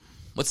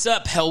What's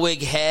up,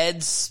 Hellwig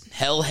heads,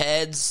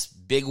 Hellheads,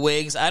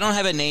 Bigwigs? I don't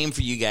have a name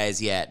for you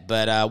guys yet,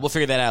 but we'll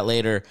figure that out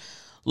later.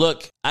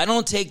 Look, I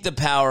don't take the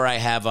power I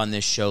have on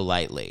this show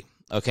lightly,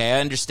 okay? I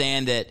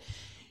understand that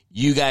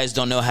you guys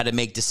don't know how to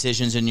make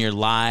decisions in your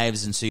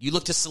lives, and so you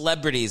look to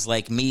celebrities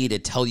like me to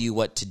tell you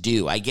what to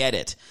do. I get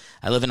it.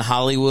 I live in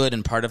Hollywood,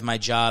 and part of my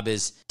job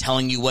is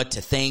telling you what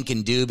to think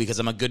and do because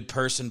I'm a good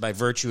person by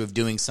virtue of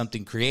doing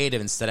something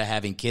creative instead of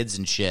having kids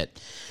and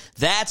shit.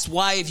 That's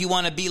why if you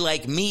want to be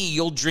like me,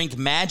 you'll drink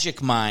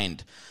Magic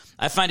Mind.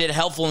 I find it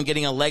helpful in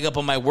getting a leg up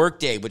on my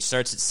workday, which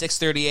starts at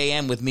 6:30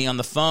 a.m. with me on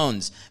the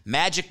phones.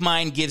 Magic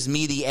Mind gives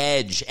me the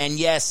edge. And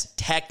yes,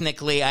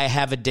 technically I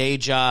have a day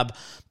job,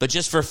 but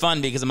just for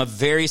fun because I'm a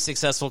very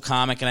successful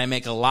comic and I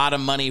make a lot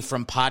of money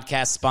from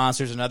podcast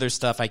sponsors and other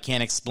stuff I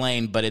can't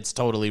explain, but it's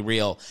totally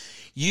real.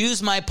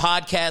 Use my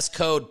podcast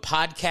code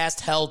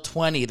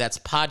PodcastHell20. That's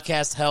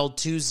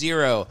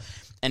PodcastHell20.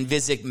 And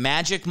visit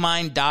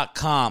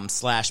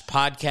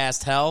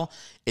magicmind.com/podcasthell.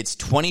 It's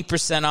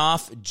 20%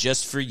 off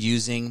just for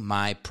using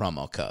my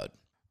promo code.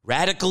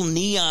 Radical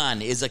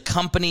Neon is a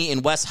company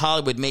in West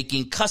Hollywood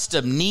making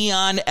custom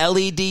neon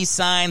LED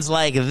signs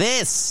like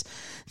this.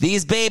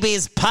 These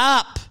babies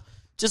pop.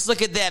 Just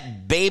look at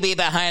that baby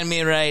behind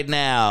me right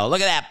now.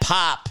 Look at that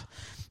pop.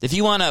 If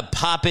you want a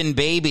poppin'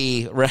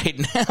 baby right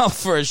now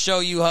for a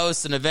show you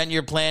host, an event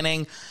you're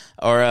planning,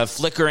 or a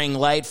flickering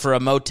light for a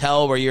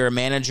motel where you're a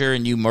manager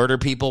and you murder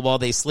people while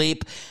they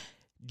sleep,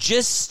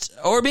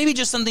 or maybe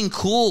just something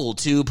cool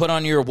to put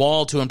on your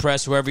wall to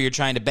impress whoever you're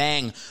trying to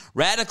bang,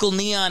 Radical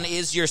Neon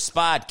is your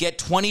spot. Get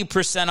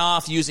 20%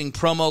 off using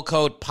promo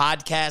code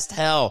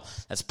PodcastHell.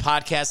 That's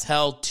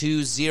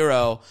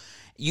PodcastHell20.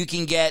 You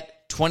can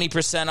get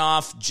 20%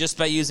 off just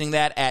by using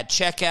that at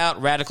checkout,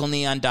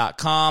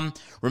 radicalneon.com.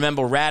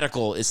 Remember,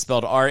 Radical is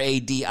spelled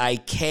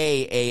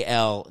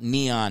RADIKAL,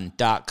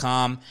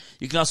 neon.com.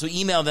 You can also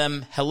email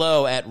them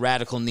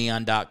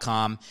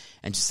hello@radicalneon.com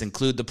and just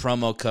include the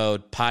promo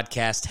code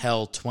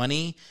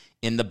PodcastHell20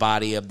 in the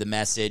body of the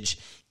message.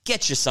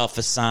 Get yourself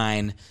a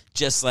sign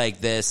just like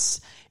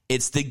this.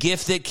 It's the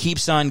gift that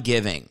keeps on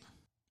giving.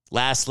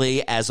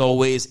 Lastly, as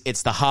always,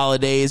 it's the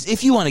holidays.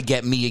 If you want to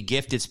get me a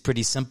gift, it's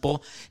pretty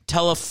simple.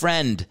 Tell a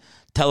friend,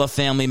 tell a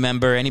family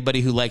member,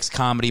 anybody who likes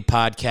comedy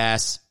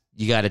podcasts,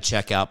 you got to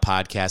check out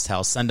Podcast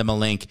Hell. Send them a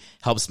link.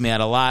 Helps me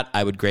out a lot.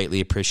 I would greatly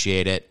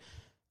appreciate it.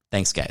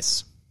 Thanks,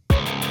 guys.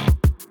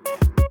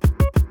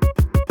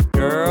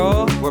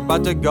 Girl, we're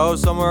about to go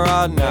somewhere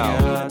odd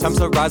now. Times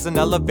are rising,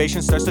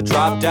 elevation starts to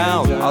drop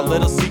down. Our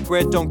little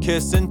secret, don't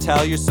kiss and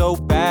tell, you're so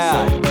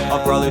bad.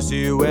 I'll probably see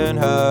you in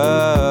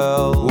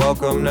hell.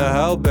 Welcome to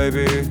hell,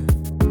 baby.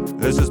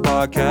 This is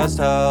Podcast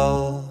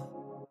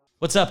Hell.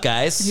 What's up,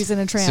 guys? He's in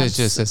a trance. So it's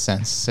just a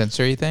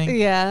sensory thing?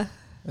 Yeah.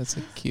 That's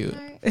a cute.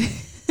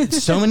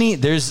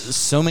 There's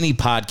so many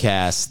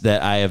podcasts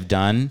that I have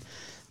done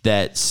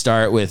that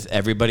start with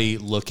everybody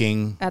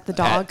looking at the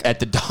dog, at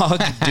the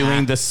dog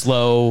doing the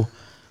slow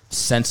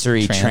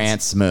sensory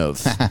trance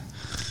move.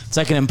 It's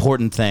like an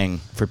important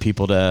thing for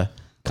people to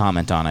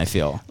comment on, I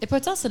feel. It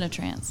puts us in a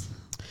trance.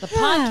 The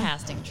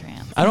podcasting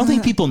trance. I don't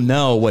think people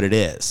know what it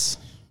is.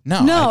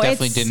 No, I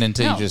definitely didn't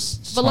until you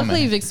just. But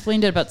luckily, you've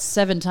explained it about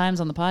 7 times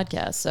on the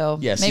podcast, so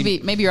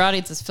maybe your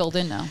audience is filled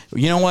in now.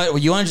 You know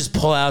what? You want to just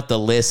pull out the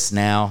list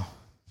now?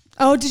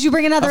 Oh, did you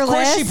bring another list? Of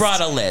course she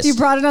brought a list. You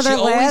brought another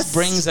list? She always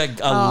brings a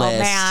list. Oh,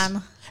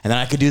 man. And then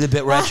I could do the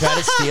bit where I try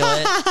to steal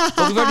it.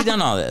 But we've already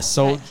done all this.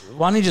 So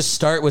why don't you just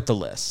start with the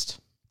list?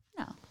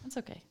 No, that's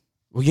okay.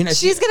 Well, you know,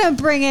 she's going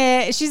to bring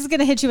it. She's going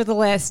to hit you with a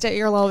list at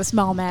your lowest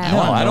moment.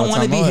 No, I don't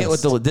want to be hit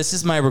with the list. This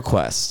is my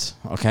request,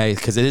 okay?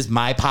 Because it is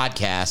my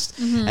podcast.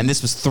 Mm-hmm. And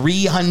this was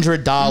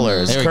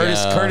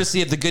 $300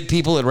 courtesy of the good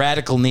people at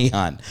Radical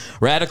Neon.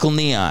 Radical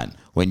Neon.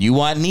 When you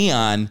want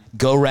neon,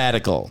 go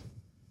radical.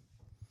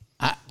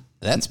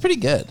 That's pretty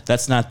good.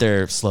 That's not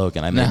their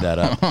slogan. I made that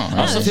up.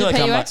 I also feel like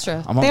I'm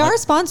extra. They are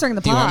sponsoring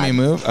the pod. Do you want me to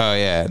move? Oh,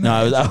 yeah. No,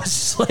 I was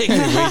just like,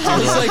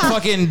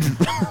 fucking,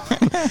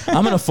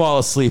 I'm going to fall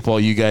asleep while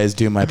you guys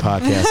do my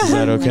podcast. Is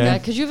that okay? Oh my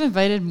God, could you have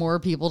invited more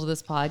people to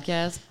this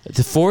podcast?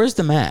 4 is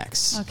the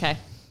max. Okay.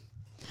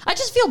 I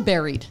just feel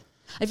buried.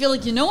 I feel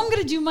like I'm going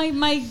to do my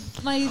bit,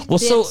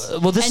 so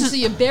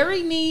you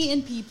bury me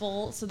in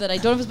people so that I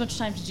don't have as much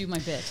time to do my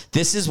bit.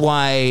 This is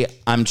why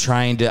I'm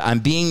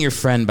being your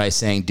friend by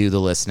saying do the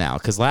list now,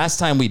 because last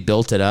time we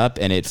built it up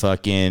and it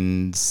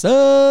fucking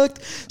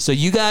sucked. So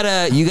you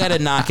gotta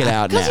knock it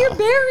out now. Because you're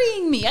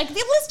burying me. The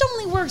list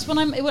only works when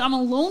I'm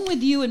alone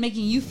with you and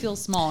making you feel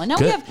small. And now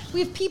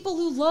we have people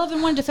who love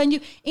and want to defend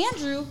you.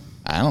 Andrew.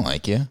 I don't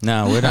like you.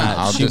 No, we're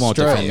not. She won't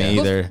defend me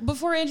either.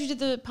 Before Andrew did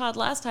the pod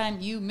last time,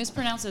 you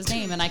mispronounced his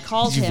name, and I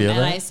called him and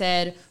I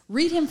said,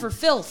 "Read him for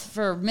filth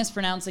for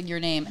mispronouncing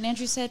your name." And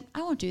Andrew said,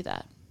 "I won't do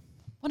that."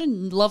 What a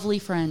lovely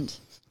friend.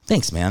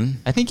 Thanks,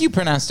 man. I think you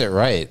pronounced it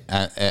right.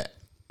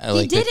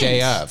 Like the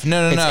day of.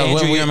 No. It's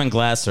Andrew Yurman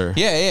Glaser.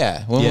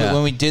 Yeah.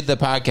 When we did the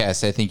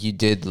podcast, I think you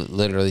did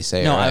literally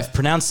say it right. No, I've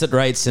pronounced it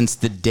right since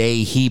the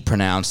day he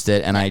pronounced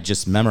it, and I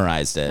just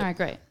memorized it. All right,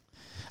 great.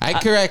 I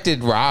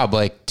corrected Rob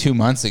like 2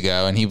 months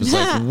ago, and he was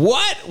like,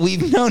 "What?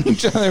 We've known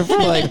each other for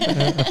like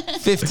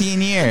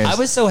 15 years." I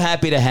was so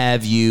happy to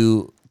have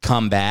you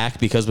come back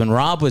because when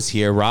Rob was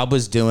here, Rob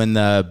was doing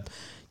the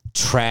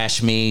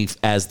trash me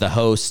as the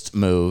host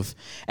move,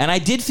 and I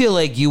did feel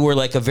like you were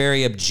like a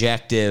very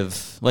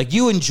objective, like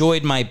you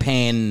enjoyed my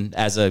pain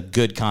as a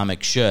good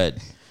comic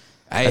should.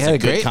 As a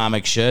good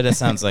comic should. That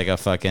sounds like a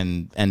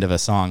fucking end of a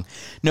song.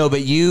 No,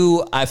 but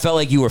I felt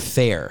like you were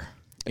fair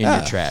in your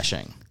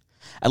trashing.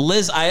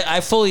 Liz, I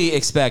fully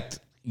expect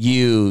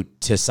you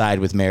to side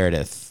with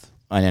Meredith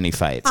on any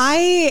fights.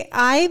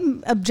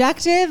 I'm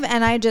objective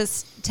and I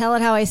just tell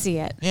it how I see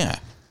it. Yeah,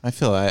 I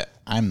feel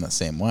I'm the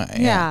same way.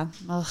 Yeah.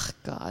 Oh,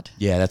 God.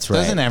 Yeah, that's right.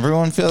 Doesn't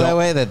everyone feel that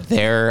way, that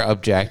they're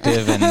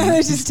objective? And They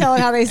just tell it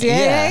how they see it.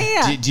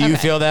 Yeah. Do you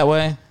feel that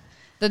way?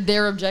 That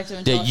they're objective.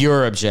 And That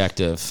you're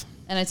objective.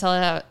 and I tell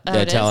it how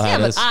it is. tell it how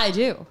it is. But I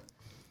do.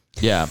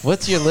 Yeah.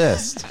 what's your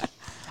list?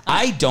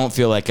 I don't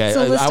feel like It's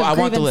a list of I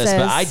want the list,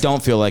 but I grievances.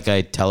 don't feel like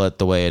I tell it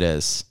the way it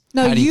is.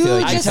 No, How do you you feel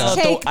like just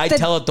I take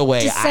tell it the way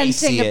I dissenting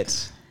see op-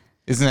 it.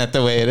 Isn't that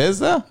the way it is,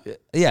 though?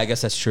 Yeah, I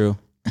guess that's true.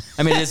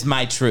 I mean, it is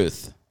my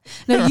truth.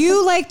 No,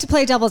 you like to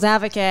play devil's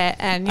advocate,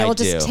 and you'll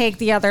just do. take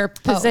the other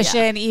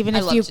position, even I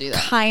if love you to do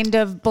that. kind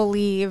of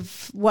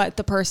believe what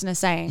the person is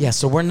saying. Yeah,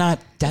 so we're not.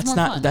 That's more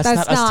not. fun. That's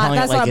not us telling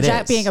it like it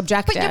is. being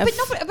objective.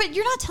 But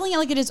you're not telling it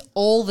like it is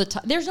all the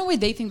time. There's no way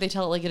they think they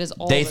tell it like it is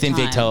all the They time. think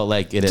they tell it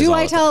like it is. Do all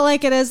I the tell it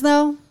like it is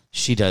though?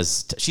 She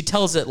does. She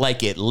tells it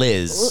like it,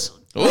 Liz.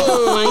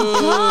 Oh my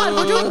God,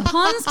 we're doing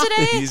puns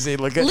today? Easy,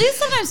 look at- Liz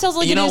sometimes tells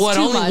like You it know is what?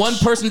 too Only much. one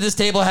person at this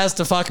table has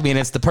to fuck me, and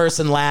it's the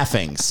person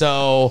laughing.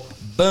 So,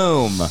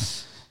 boom.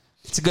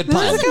 It's a good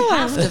pun. That's a good one.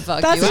 Have to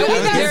fuck That's you. what I we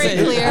was very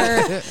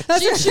got. clear.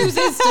 She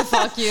chooses to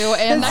fuck you,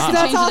 and that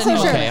That's can also change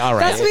it true. anyway. Okay, all right.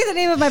 That's be the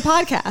name of my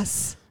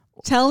podcast.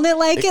 Telling it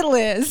like it,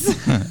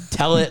 Liz.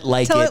 Tell it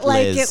like Tell it, it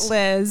like Liz. it,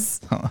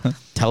 Liz.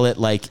 Tell it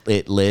like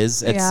it,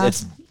 Liz. Yeah.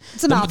 It's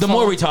It's a the mouthful.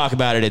 more we talk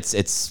about it,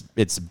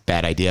 it's a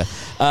bad idea.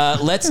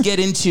 Let's get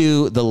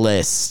into the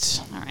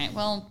list. All right,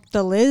 well,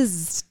 The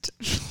Lizst.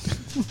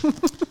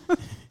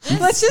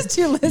 Let's just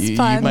do Liz You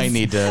puns. might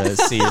need to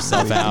see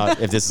yourself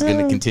out if this is going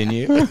to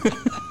continue.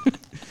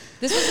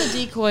 this was a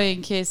decoy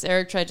in case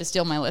Eric tried to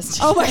steal my list.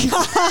 Oh my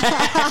God.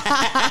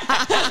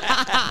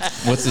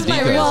 What's the my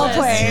decoy? real Well list.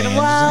 played.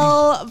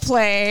 Well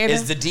played.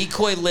 Is the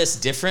decoy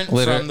list different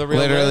from the real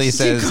Literally list?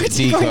 says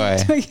decoy.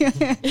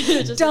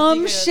 Just a Dumb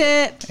decoy.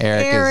 shit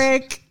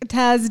Eric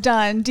has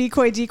done.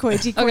 Decoy. Okay.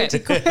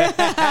 Decoy.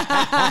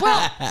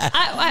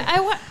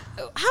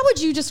 How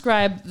would you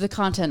describe the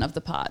content of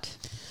the pod?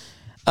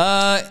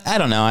 I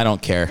don't know. I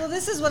don't care. Well,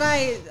 this is what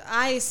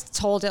I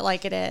told it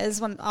like it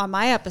is on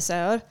my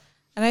episode.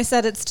 And I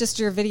said it's just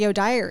your video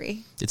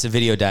diary. It's a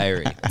video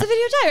diary. It's a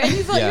video diary.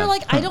 And Yeah. you're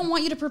like, I don't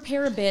want you to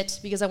prepare a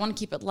bit because I want to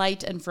keep it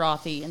light and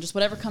frothy and just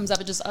whatever comes up,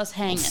 it's just us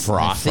hanging.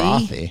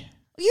 Frothy?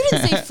 You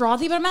didn't say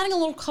frothy, but I'm adding a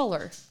little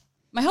color.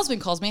 My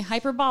husband calls me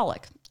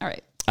hyperbolic. All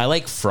right. I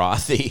like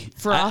frothy.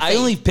 Frothy. I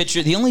only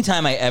picture, the only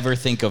time I ever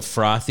think of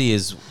frothy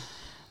is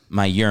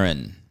my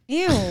urine.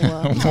 Ew.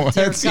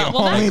 What's God.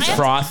 Well, only I have to-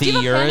 frothy do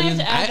you have a pen? I have urine?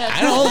 to add that I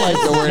to don't the like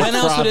list. the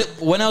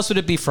word When else would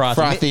it be frothy?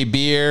 frothy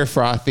beer,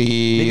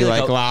 frothy Maybe like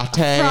like a-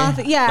 latte.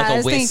 Frothy. Yeah, Like a I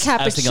was thinking whisk.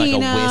 I was cappuccino.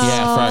 thinking like a whisk.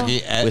 Yeah, frothy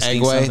Whisking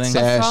egg whites. something.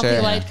 Yeah, Frothy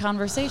sure. light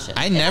conversation.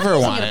 I never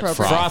It's want it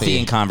inappropriate. Frothy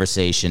in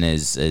conversation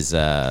is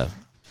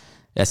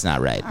that's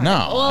not right.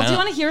 No. Well, do you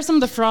want to hear some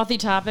of the frothy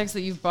topics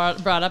that you've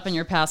brought up in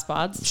your past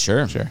pods?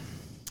 Sure.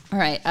 All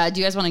right. Do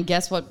you guys want to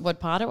guess what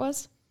pod it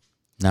was?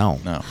 No.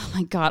 Oh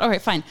my God. All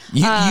right, fine.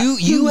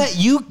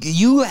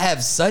 You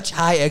have such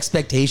high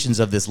expectations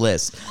of this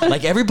list.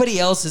 Like everybody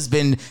else has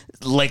been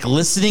like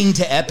listening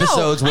to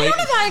episodes. No, I where don't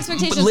have high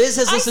expectations. Liz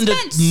has listened I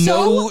spent to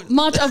no. so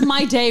much of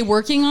my day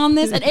working on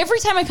this, and every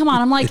time I come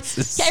on, I'm like,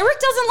 yeah, Eric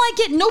doesn't like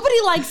it.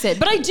 Nobody likes it,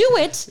 but I do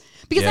it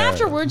because Yeah.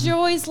 afterwards, you're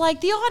always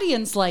like, the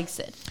audience likes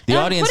it. The And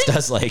I'm audience putting-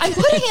 does like I'm it.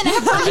 putting in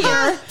effort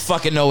here.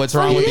 Fucking know what's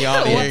wrong with the you.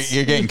 audience.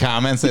 You're getting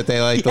comments that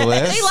they like the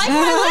list. They like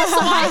my list, so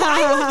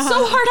I worked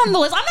so hard on the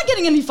list. I'm not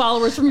getting any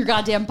followers from your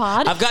goddamn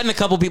pod. I've gotten a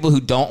couple people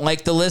who don't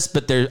like the list,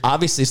 but they're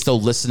obviously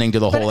still listening to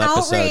the But whole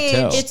episode outrage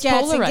too. It's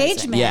gets polarizing.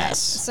 engagement. Yes.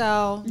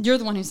 So You're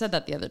the one who said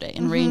that the other day.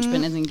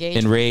 Enragement is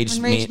engagement.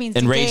 Enraged means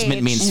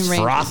Enragement means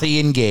engaged. frothy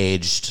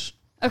engaged.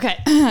 Okay,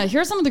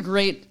 here are some of the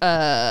great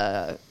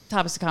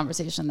topics of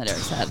conversation that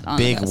Eric had on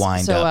Big this.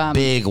 wind So, up.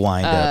 Big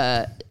wind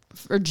up.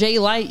 For Jay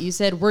Light, you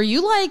said, were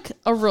you like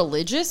a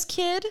religious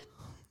kid?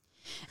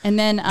 And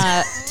then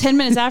 10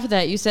 minutes after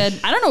that, you said,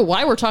 I don't know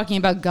why we're talking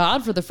about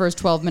God for the first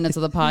 12 minutes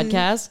of the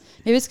podcast.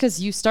 Maybe it's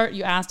because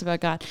you asked about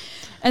God.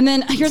 And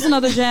then here's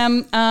another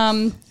gem.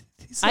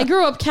 I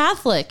grew up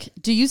Catholic.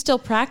 Do you still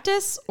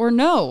practice or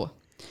no?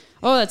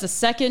 Oh, that's a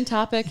second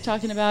topic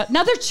talking about.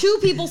 Now there are two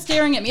people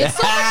staring at me. It's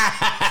so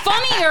much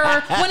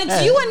funnier when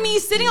it's you and me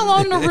sitting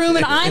alone in a room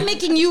and I'm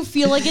making you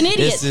feel like an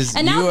idiot.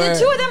 And now the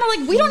two of them are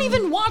like, we don't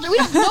even watch it. We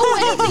don't know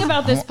anything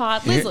about this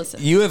pod. Please listen.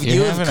 You have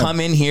having come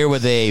in here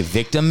with a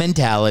victim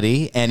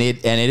mentality, and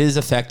it is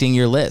affecting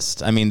your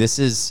list. I mean, this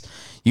is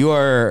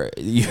You're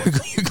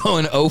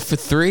going 0 for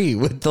 3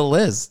 with the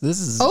list. This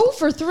is 0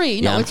 for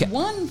 3. No, Yeah, it's okay.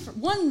 1 for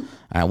 1. all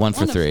right. 1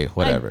 for 3.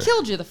 Whatever. I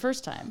killed you the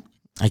first time.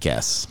 I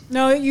guess.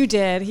 No, you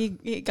did.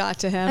 He got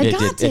to him. I It got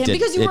did- to it him did-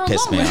 because you it were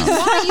pissed alone. me Which is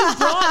off.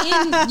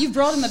 why you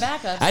brought in the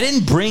backup. I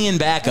didn't bring in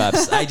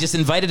backups. I just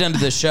invited them to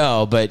the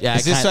show. But yeah,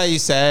 Is this why you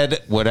said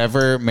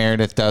whatever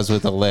Meredith does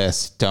with a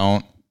list,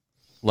 don't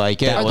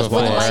like it? That was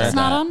Were the why I mics said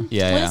not that. on?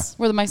 Yeah, yeah. Liz?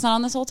 Were the mics not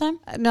on this whole time?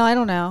 No, I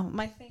don't know.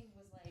 My thing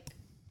was like.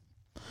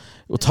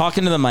 Well,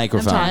 talking to the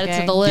microphone. Add it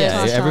to the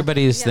list. Yeah,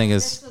 everybody's thing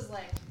is. was like.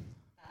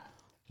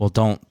 Well,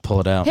 don't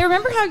pull it out. Hey,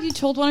 remember how you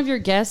told one of your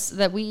guests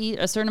that we eat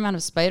a certain amount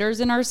of spiders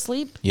in our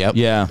sleep? Yep.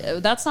 Yeah.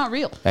 That's not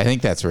real. I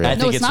think that's real. I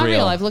No, think it's it's not real.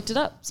 real. I've looked it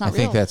up. It's not I real.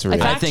 think that's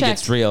real. I think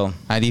it's real.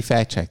 How do you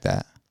fact check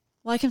that?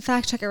 Well, I can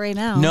fact check it right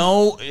now.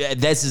 No,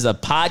 this is a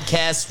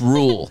podcast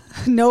rule.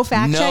 No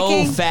fact No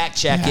checking. fact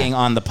checking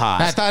on the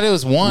pod. I thought it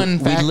was one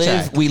fact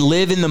check. We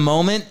live in the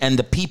moment, and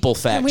the people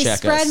fact And we check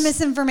spread us.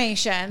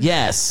 misinformation.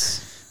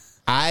 Yes,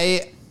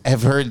 I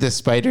have heard the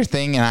spider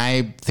thing, and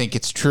I think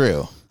it's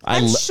true.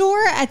 I'm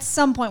sure at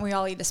some point we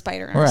all eat a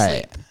spider in our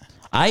Right. sleep.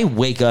 I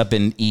wake up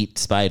and eat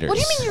spiders. What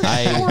do you mean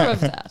you're sure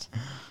of that?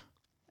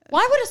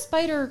 Why would a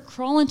spider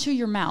crawl into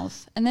your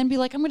mouth and then be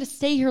like, I'm going to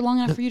stay here long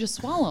enough for you to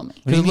swallow me?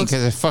 What do you mean?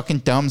 Because they're fucking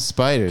dumb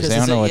spiders. They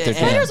don't know what they're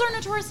doing. Spiders are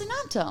notoriously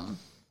not dumb.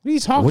 What are you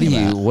talking What do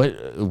about?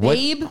 you? What?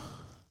 Babe.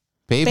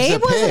 Babe's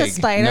Babe a wasn't a pig.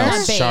 spider. No,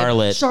 Not Babe.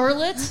 Charlotte.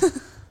 Charlotte.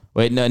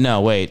 Wait,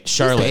 no, wait.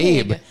 Charlotte.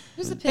 Babe.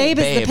 Who's the pig? Babe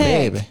is the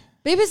pig. Babe.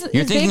 Babe is.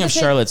 You're is thinking Babe of the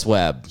pig? Charlotte's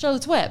Web.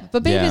 Charlotte's Web,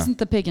 but Babe Yeah. isn't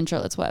the pig in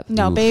Charlotte's Web.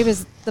 No, Babe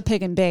is the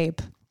pig and Babe.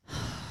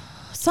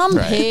 Some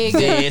pig.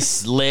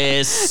 This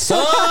list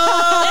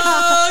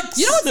sucks.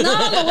 You know what's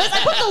not on the list?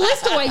 I put the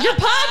list away. Your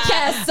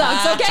podcast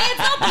sucks, okay? It's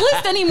not the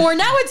list anymore.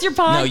 Now it's your No,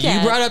 podcast.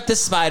 you brought up the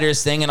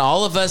spiders thing, and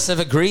all of us have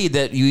agreed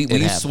that we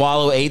happened.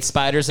 swallow 8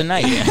 spiders a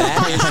night.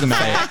 That is the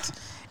fact,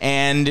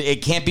 and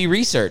it can't be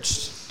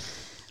researched.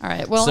 All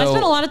right. Well, I So-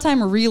 spent a lot of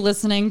time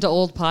re-listening to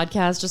old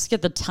podcasts just to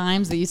get the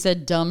times that you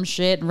said dumb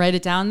shit and write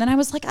it down. And then I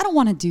was like, I don't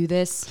want to do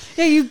this.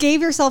 Yeah, you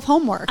gave yourself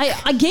homework.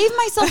 I gave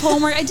myself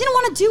homework. I didn't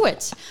want to do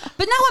it.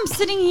 But now I'm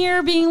sitting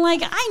here being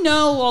like, I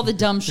know all the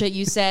dumb shit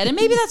you said. And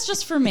maybe that's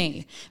just for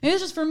me. Maybe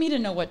it's just for me to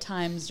know what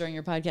times during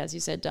your podcast you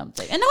said dumb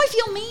things. And now I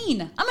feel mean.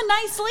 I'm a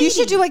nice lady. You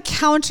should do a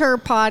counter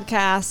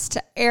podcast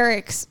to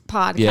Eric's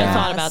podcast. Yeah. I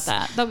thought about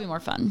that. That would be more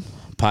fun.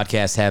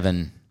 Podcast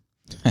heaven.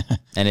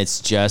 And it's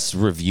just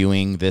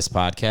reviewing this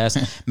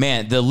podcast.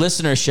 Man, the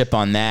listenership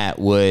on that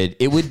would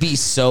be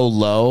so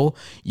low.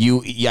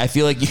 I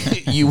feel like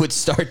you would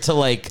start to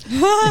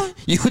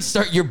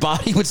your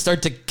body would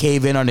start to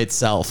cave in on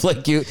itself.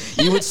 Like you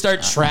would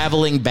start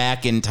traveling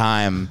back in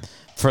time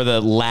for the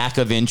lack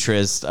of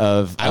interest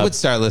of. I would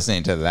start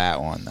listening to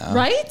that one though.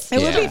 Right?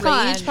 It would be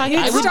fun. Rage podcast. You'd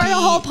I would start a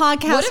whole What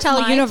podcast if tell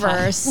my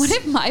universe. What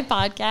if my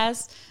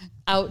podcast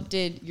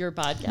outdid your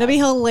podcast? That'd be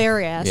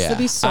hilarious. Yeah. That'd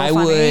be so I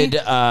funny.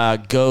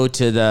 would go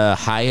to the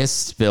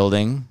highest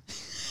building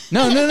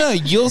No.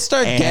 You'll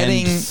start and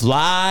getting.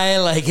 fly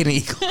like an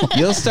eagle.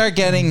 You'll start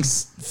getting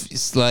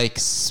like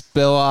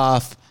spill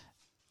off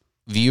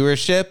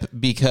viewership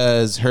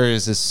because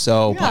hers is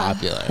so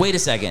popular. Wait a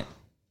second.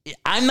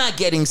 I'm not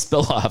getting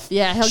spill off.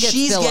 Yeah, he'll get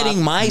She's spill getting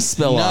off. my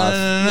spill off.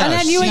 No. And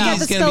then you would get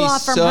She's the gonna spill be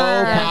off from so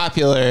her.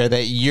 popular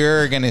that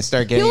you're gonna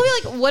start getting. People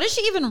will be like, what is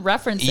she even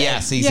referencing?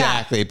 Yes,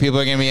 exactly.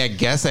 People are gonna be. I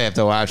guess I have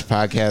to watch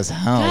podcast.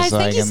 Guys,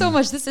 thank you so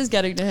much. This is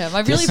getting to him.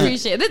 I really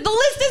appreciate it. The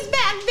list is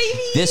back, baby.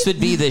 This would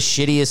be the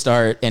shittiest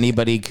art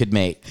anybody could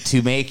make,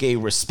 to make a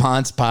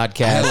response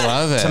podcast I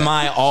love it. to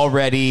my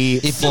already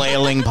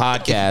flailing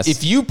podcast.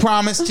 If you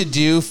promise to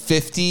do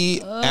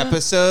 50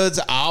 episodes,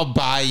 I'll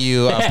buy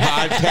you a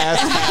podcast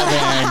heaven.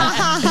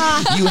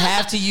 you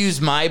have to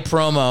use my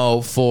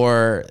promo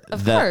for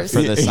course.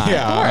 the sign.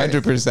 Yeah,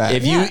 100%.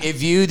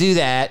 If you do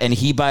that and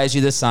he buys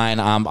you the sign,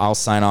 I'll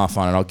sign off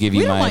on it. I'll give you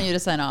We don't my. want you to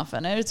sign off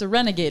on it. It's a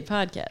renegade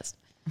podcast.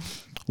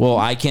 Well,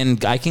 I can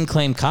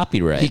claim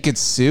copyright. He could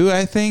sue,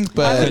 I think,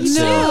 but could sue.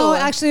 No,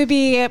 actually, it'd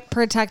be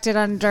protected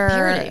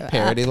under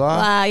Parody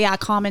law. Yeah,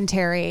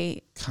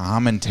 commentary.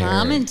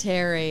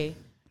 Commentary.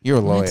 You're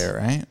a lawyer,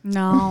 right?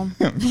 No,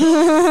 but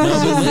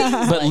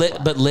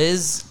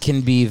Liz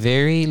can be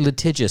very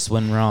litigious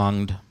when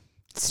wronged.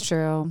 it's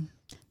true.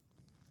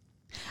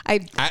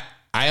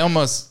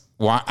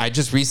 I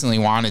just recently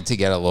wanted to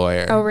get a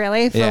lawyer. Oh,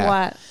 really? For Yeah.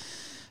 what?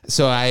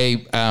 So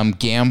I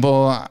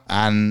gamble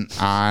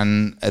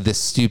on this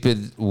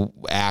stupid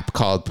app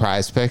called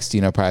Prize Picks. Do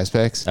you know Prize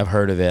Picks? I've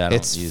heard of it. I don't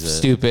It's use it.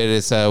 stupid.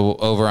 It's a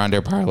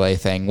over-under parlay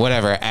thing.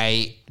 Whatever.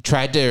 I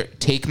tried to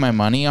take my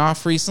money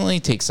off recently,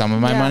 take some of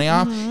my money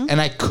off,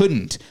 and I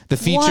couldn't. The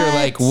feature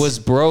What? was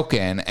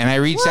broken, and I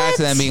reached out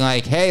to them being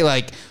like, "Hey,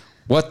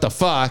 what the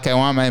fuck? I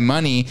want my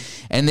money."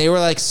 And they were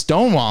like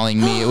stonewalling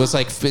me. It was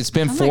like it's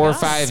been 4 or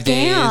 5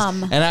 days,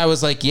 Scam. and I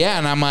was like, "Yeah,"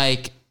 and I'm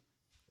like,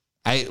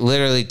 I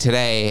literally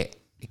today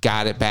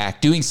got it back.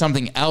 Doing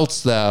something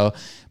else though,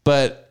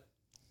 but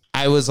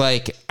I was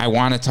like, I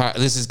want to talk.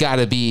 This has got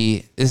to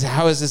be.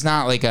 How is this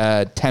not like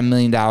a $10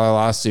 million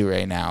lawsuit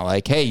right now?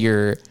 Like, hey,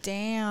 you're.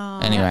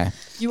 Damn. Anyway,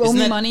 You owe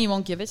me money, you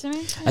won't give it to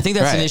me? I think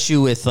that's an Right.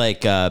 issue with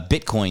like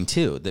Bitcoin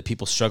too, that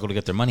people struggle to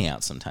get their money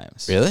out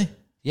sometimes. Really?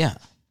 Yeah.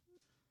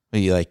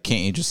 Well, you like,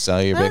 can't you just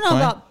sell your I don't Bitcoin? know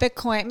about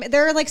Bitcoin.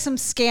 There are like some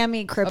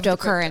scammy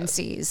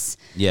cryptocurrencies,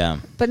 Yeah.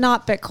 but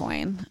not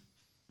Bitcoin.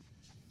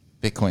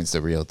 Bitcoin's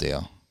the real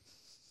deal.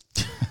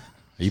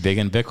 Are you big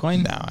in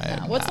Bitcoin?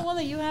 No, What's the one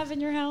that you have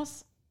in your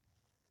house?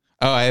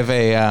 Oh, I have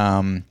a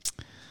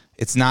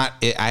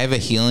I have a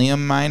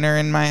helium miner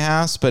in my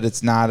house, but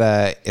it's not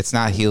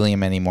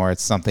helium anymore.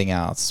 It's something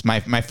else. My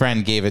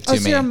friend gave it to Oh, me.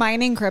 so you're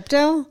mining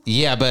crypto?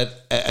 Yeah,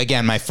 but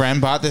again, my friend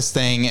bought this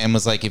thing and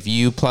was like, if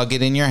you plug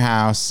it in your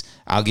house,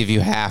 I'll give you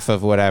half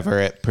of whatever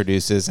it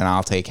produces and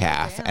I'll take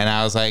half. And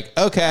I was like,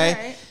 okay.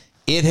 All right.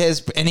 It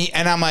has,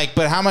 and I'm like,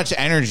 but how much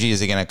energy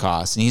is it going to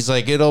cost? And he's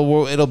like,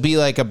 it'll be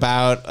like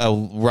about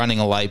running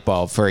a light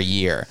bulb for a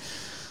year.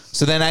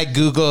 So then I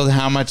Googled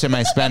how much am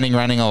I spending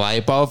running a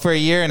light bulb for a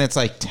year, and it's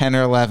like $10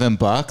 or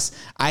 $11.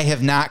 I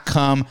have not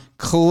come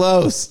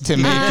close to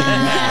making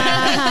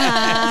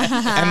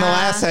that. And the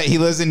last time he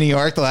lives in New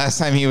York, the last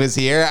time he was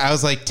here, I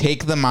was like,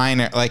 take the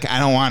miner. Like, I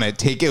don't want it.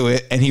 Take it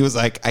with. And he was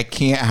like, I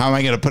can't. How am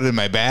I going to put it in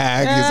my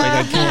bag? He's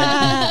like,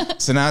 I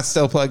can't. So now it's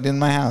still plugged in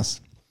my house.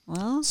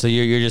 Well, So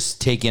you're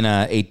just taking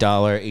a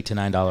 $8 to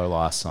 $9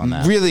 loss on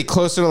that. Really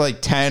closer to like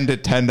 $10 to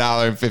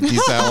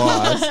 $10.50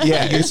 loss.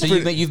 Yeah. So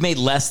you've made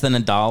less than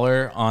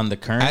 $1 on the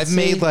currency. I've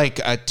made like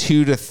a $2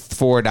 to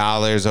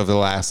 $4 over the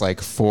last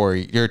like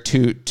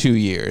 2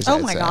 years. oh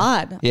I'd my say.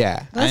 God.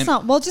 Yeah. That's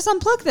not, well, just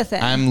unplug the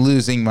thing. I'm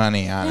losing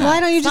money on Why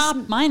it. don't you Stop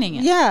just, mining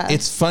it. yeah.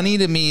 It's funny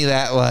to me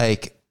that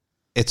like,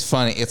 it's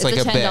funny. It's like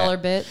a a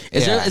 $10 bit.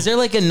 Is there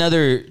like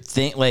another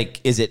thing?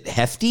 Like, is it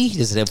hefty?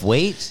 Does it have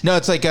weight? No,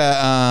 it's like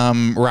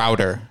a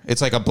router.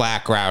 It's like a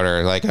black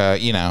router, like a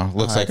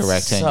looks like a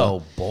That's rectangle.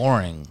 So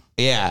boring.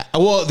 Yeah.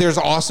 Well, there's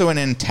also an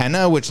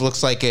antenna which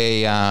looks like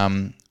a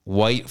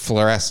white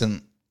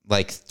fluorescent,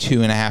 like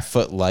 2.5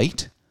 foot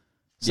light.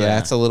 So Yeah.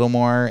 that's a little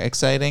more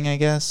exciting, I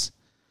guess.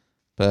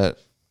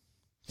 But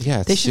yeah,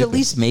 it's They should at stupid.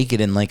 least make it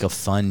in like a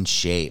fun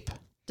shape.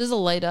 Does it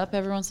light up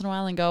every once in a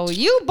while and go,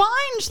 you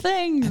bind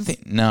things?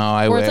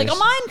 I or wish. it's like a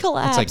mine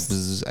collapse. It's like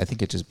buzz. I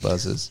think it just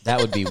buzzes.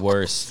 That would be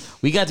worse.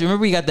 Remember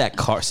we got that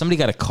card. Somebody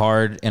got a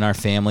card in our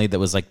family that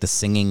was like the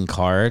singing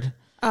card.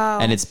 Oh.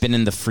 And it's been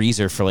in the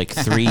freezer for like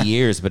 3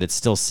 years, but it's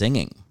still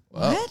singing.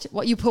 What?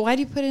 Why do you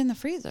put it in the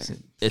freezer?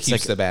 It's Keeps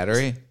like the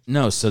battery.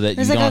 no, so that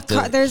There's you like don't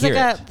have to there's hear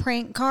like it. a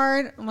prank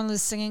card, one of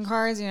those singing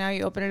cards. You know,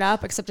 you open it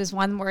up, except there's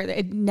one where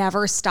it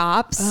never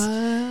stops,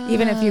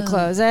 even if you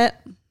close it.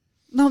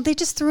 No, they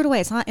just threw it away.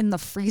 It's not in the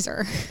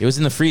freezer. It was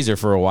in the freezer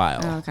for a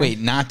while. Okay. Wait,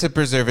 not to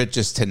preserve it,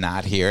 just to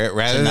not hear it.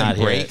 Rather not than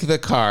hear break it. the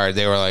card,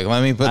 they were like,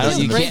 let me put I this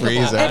don't- in you the can't-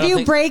 freezer. I If don't you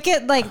think- break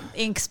it, like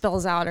ink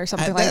spills out or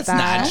something like That's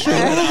that. not true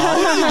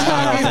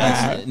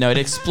at all. No, it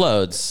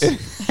explodes.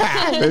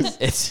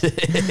 it's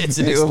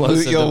an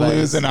explosive You'll device.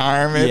 lose an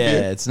arm if Yeah, you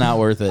it's not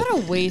worth it. What a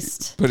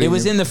waste. put It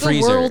was in the The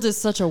freezer. world is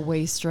such a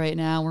waste right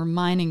now. We're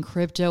mining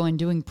crypto and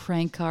doing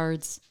prank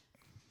cards.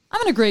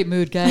 I'm in a great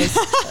mood, guys.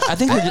 I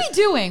think What we're are we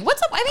doing?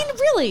 What's up? I mean,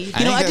 really? you know,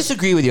 think I that's-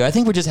 disagree with you. I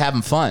think we're just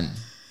having fun.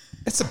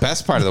 It's the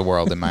best part of the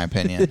world, in my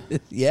opinion.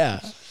 Yeah.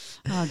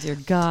 Oh, dear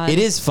God. It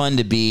is fun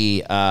to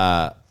be.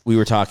 We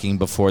were talking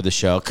before the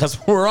show because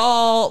we're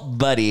all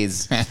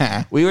buddies.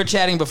 We were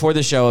chatting before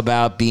the show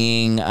about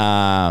being.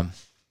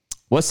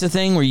 What's the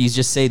thing where you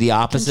just say the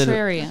opposite?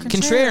 Contrarian.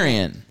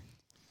 Contrarian.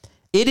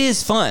 It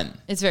is fun.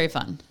 It's very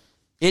fun.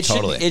 It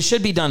Totally. should. It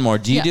should be done more.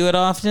 Do you Yeah. do it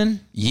often?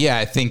 Yeah,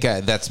 I think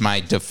that's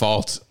my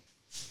default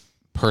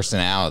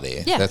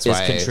personality. Yeah. That's It's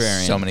why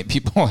contrarian. so many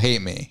people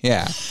hate me.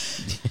 Yeah.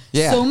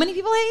 Yeah. So many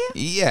people hate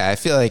you? Yeah, I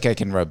feel like I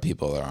can rub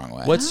people the wrong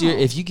way. What's your?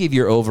 If you give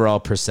your overall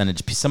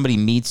percentage, somebody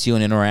meets you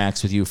and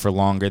interacts with you for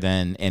longer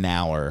than an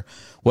hour,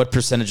 what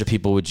percentage of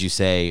people would you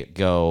say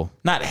go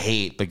not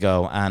hate but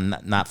go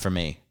not for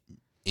me?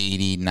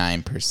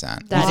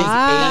 89%. That is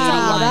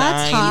Wow,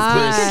 that's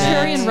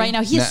high. contrarian right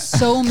now. He has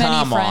so many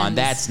Come friends. on,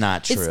 that's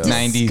not true. It's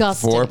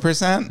disgusting.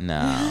 94%?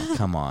 No,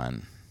 come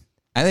on.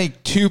 I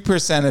think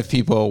 2% of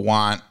people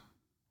want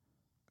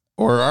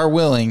or are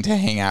willing to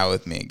hang out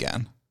with me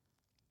again.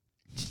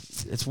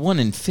 It's 1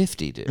 in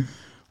 50, dude.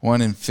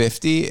 1 in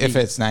 50 if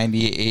it's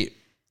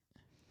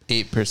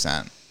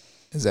 98%.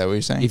 Is that what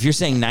you're saying? If you're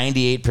saying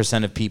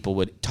 98% of people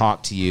would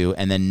talk to you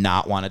and then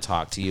not want to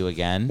talk to you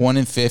again, 1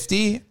 in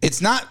 50?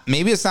 It's not,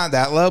 maybe it's not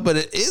that low, but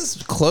it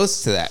is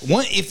close to that.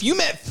 If you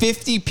met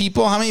 50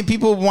 people, how many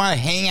people would want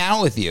to hang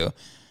out with you?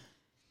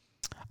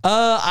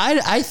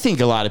 I think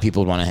a lot of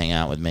people would want to hang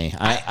out with me.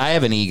 I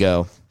have an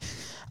ego.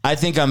 I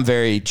think I'm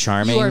very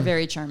charming. You are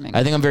very charming.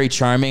 I think I'm very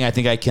charming. I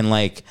think I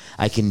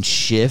can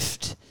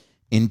shift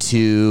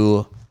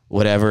into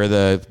whatever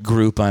the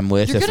group I'm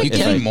with. You're good at You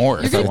giving- can more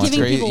you're if good I at want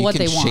giving to. people You what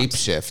can they want.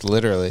 shapeshift,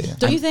 literally.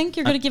 Don't you think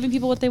you're good at giving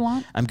people what they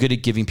want? I'm good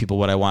at giving people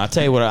what I want. I'll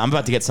tell you what, I'm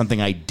about to get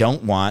something I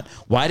don't want.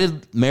 Why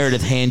did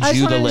Meredith hand I just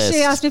you the wanted list?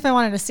 she asked me if I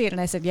wanted to see it,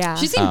 and I said, yeah.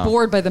 She seemed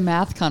bored by the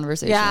math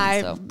conversation. yeah,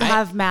 I so.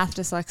 have math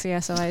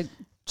dyslexia, so I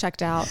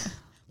checked out.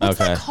 What's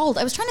Okay. that called?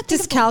 I was trying to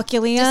think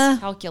Dyscalculia.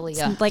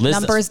 Dyscalculia. Like Lizst-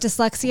 numbers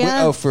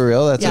dyslexia. Oh, for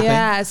real? That's a thing?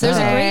 yeah. There's a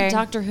okay. great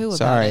Doctor Who about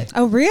Sorry. it.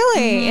 Oh,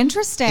 really?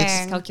 Interesting.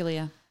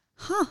 Dyscalculia.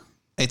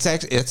 It's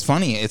actually, it's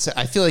funny.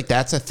 I feel like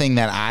that's a thing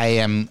that I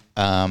am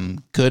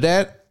good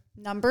at.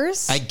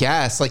 Numbers? I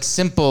guess like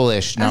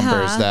simple-ish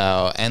numbers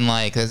though. And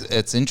like,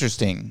 it's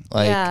interesting.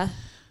 Like, yeah.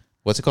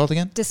 what's it called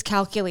again?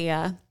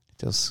 Dyscalculia.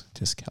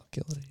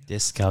 Dyscalculia.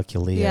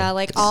 Dyscalculia. Yeah,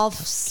 like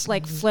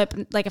like flip,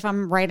 like if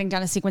I'm writing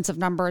down a sequence of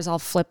numbers, I'll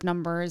flip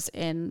numbers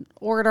in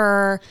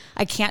order.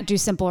 I can't do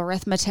simple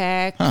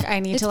arithmetic. I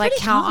need It's to like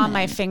pretty count on common.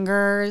 my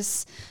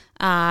fingers.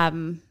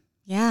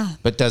 Yeah.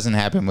 But doesn't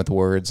happen with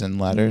words and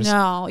letters.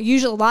 No,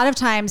 usually a lot of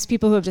times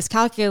people who have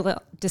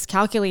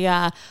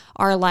dyscalculia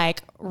are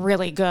like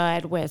really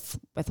good with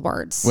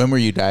words. When were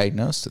you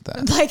diagnosed with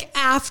that? Like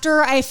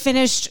after I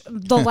finished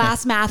the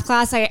last math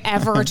class I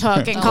ever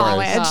took in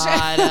college.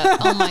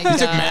 Oh my god. You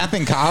took math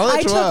in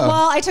college?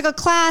 I took a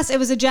class. It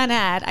was a gen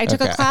ed. I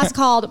took a Okay. class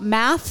called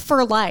Math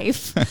for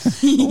Life,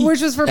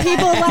 which was for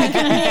people like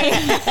me.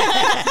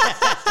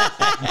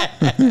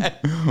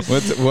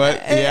 What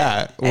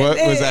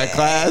was that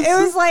class?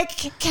 It was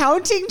like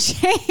counting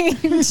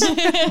change.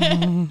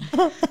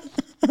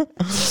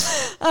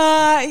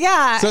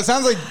 Yeah. So it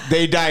sounds like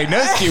they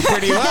diagnosed you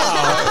pretty well.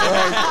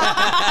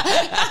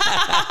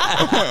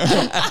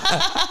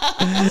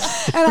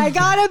 And I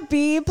got a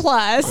B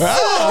plus.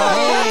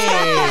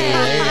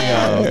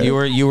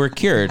 You were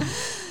cured.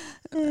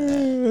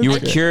 You were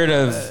cured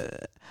of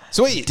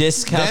So wait,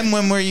 then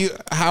when were you?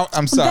 How?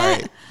 I'm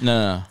sorry.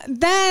 no.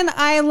 Then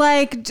I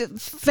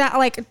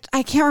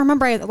I can't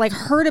remember. I like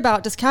heard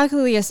about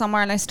dyscalculia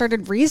somewhere, and I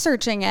started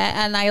researching it.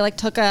 And I like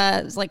took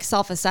a like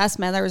self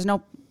assessment. There was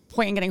no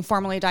point in getting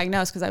formally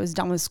diagnosed because I was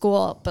done with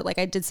school. But like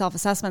I did self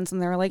assessments,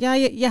 and they were like, "Yeah,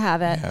 you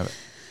have it."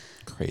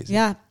 Crazy.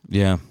 Yeah.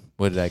 Yeah.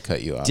 What did I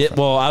cut you off?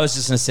 Well, I was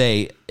just going to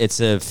say it's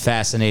a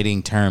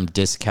fascinating term,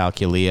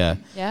 dyscalculia.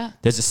 Yeah.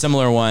 There's a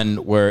similar one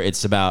where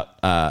it's about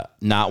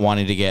not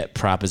wanting to get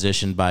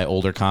propositioned by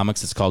older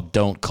comics. It's called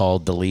Don't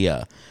Call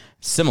Dalia.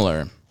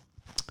 Similar.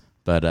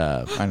 But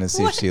Trying to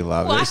see if she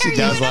loves Why it. She are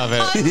does you in love a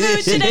it. pun mood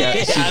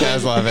today? She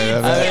does love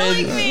it.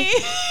 Killing me.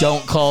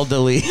 Don't Call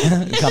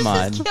Dalia. Come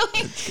on.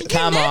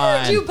 Come you never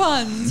on. do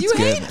puns. You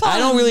hate puns. I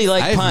don't really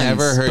like I've puns.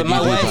 never heard but my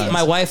you do wife, puns.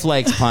 my wife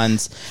likes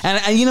puns,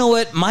 and you know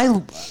what?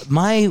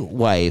 My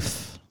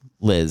wife,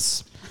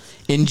 Liz,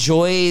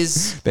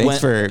 enjoys. Thanks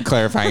for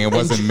clarifying. It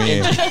wasn't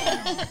me.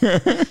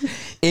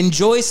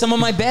 Enjoys some of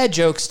my bad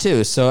jokes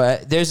too. So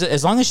there's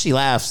as long as she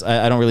laughs,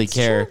 I don't really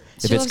care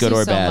if She it's loves good you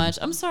or so bad. much.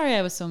 I'm sorry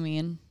I was so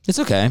mean. It's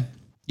okay.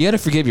 You got to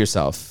forgive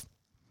yourself.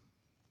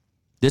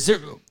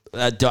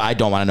 I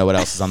don't want to know what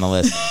else is on the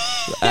list,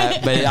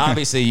 but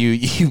obviously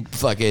you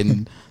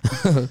fucking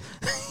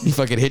you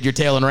fucking hit your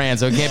tail and ran,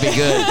 so it can't be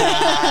good.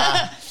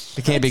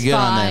 It can't be good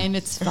on there. Fine.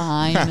 It's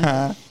fine.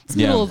 It's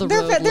Yeah. middle of the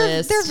road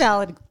list. They're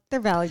valid. They're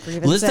valid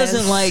grievances.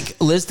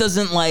 Liz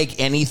doesn't like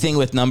anything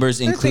with numbers,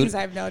 They're including things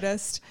I've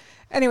noticed.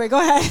 Anyway, go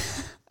ahead.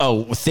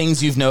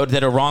 things you've noted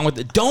that are wrong with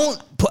it. Don't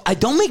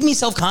make me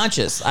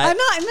self-conscious. I'm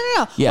not.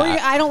 No. Yeah.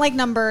 I don't like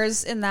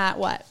numbers in that.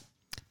 What?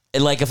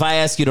 Like if I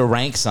ask you to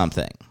rank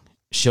something,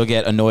 she'll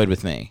get annoyed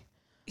with me.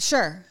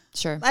 Sure.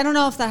 Sure. I don't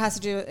know if that has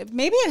to do.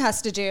 Maybe it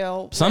has to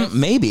do.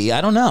 Maybe, I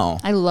don't know.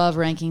 I love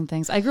ranking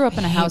things. I grew up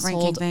in a hate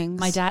household. ranking things.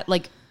 My dad,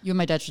 like you and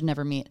my dad should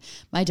never meet.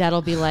 My dad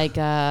will be like,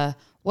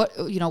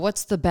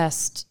 what's the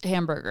best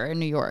hamburger in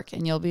New York?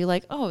 And you'll be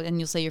like, oh, and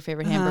you'll say your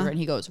favorite hamburger. And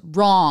he goes,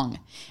 wrong.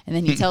 And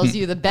then he tells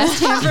you the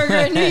best hamburger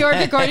in New York,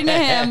 according to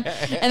him.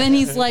 And then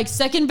he's like,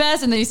 second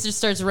best. And then he just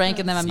starts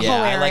ranking them. I'm Yeah,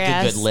 I like a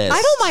hilarious. good list.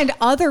 I don't mind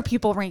other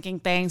people ranking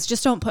things.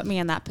 Just don't put me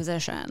in that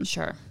position.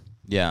 sure.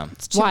 Yeah.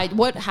 Why?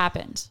 What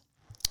happened?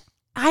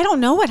 I don't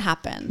know what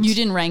happened. You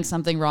didn't rank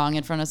something wrong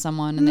in front of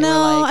someone, and they no,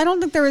 were like, I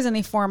don't think there was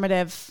any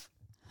formative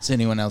Does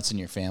anyone else in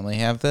your family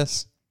have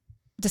this?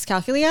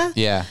 dyscalculia.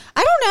 Yeah.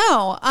 I don't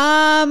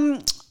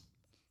know.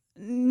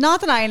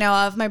 Not that I know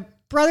of. My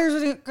brothers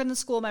were good in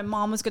school. My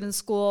mom was good in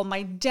school.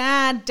 My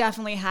dad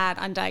definitely had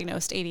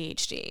undiagnosed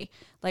ADHD,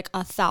 like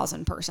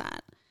 1,000%.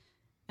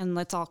 And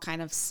it's all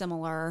kind of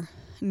similar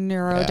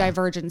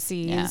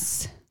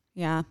neurodivergencies.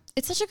 Yeah.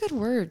 it's such a good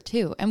word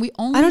too, and we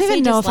only. I don't say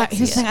even know if dyslexia.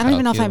 here's the thing, I don't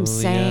even know if I'm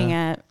Dyscalculia. saying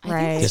it I think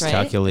right. that's right.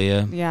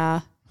 Dyscalculia.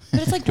 Yeah.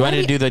 But it's like, Do I why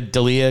need to do the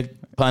Dalia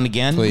pun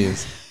again?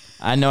 Please.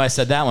 I know I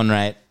said that one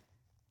right.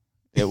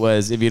 It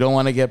was, if you don't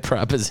want to get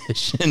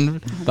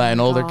propositioned by an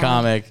older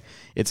comic,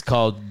 it's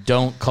called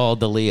Don't Call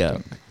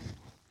Dalia.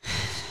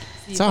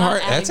 It's a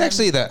hard. That's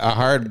actually a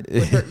hard.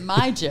 would hurt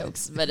my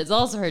jokes, but it's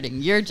also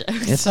hurting your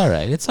jokes. It's all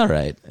right. It's all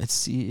right.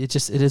 It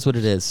is what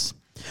it is.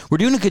 We're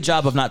doing a good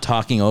job of not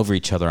talking over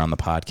each other on the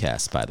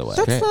podcast, by the way.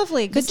 That's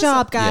lovely. Good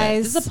job,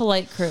 guys. This is a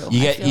polite crew.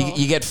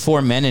 You get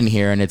four men in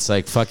here, and it's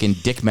like fucking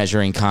dick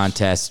measuring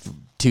contest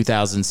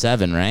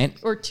 2007, right?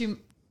 or two,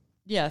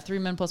 3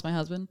 men plus my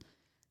husband.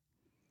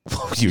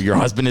 Your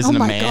husband isn't Oh a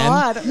my man?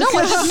 God. No,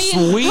 I just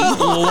mean. Sweet Lord.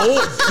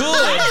 Good.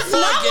 That is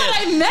not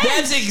what I meant.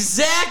 That's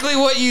exactly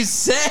what you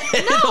said. No,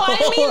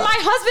 I mean my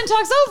husband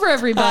talks over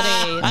everybody.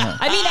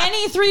 I mean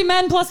any 3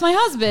 men plus my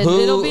husband.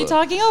 It'll be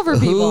talking over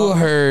people. Who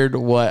heard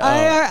what?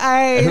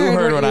 I Who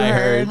heard what you I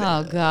heard?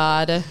 Oh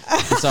God.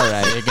 It's all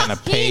right. You're gonna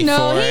pay He's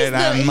for it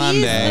on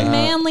Monday. He's the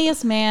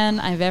manliest man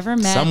I've ever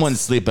met.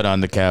 Someone's sleeping on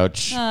the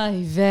couch.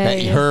 Ay,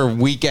 vey. Her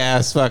weak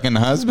ass fucking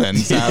husband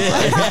sounds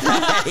like.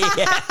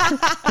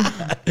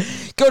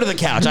 Go to the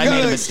couch. I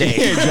made a mistake.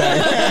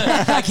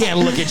 I can't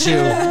look at you.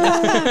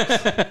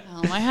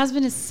 Oh, my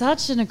husband is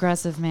such an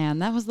aggressive man.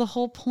 That was the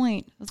whole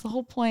point.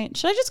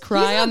 Should I just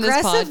cry He's an on this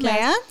aggressive podcast?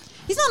 man?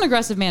 He's not an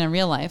aggressive man in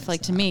real life,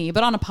 like to me,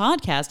 but on a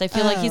podcast, I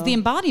feel like he's the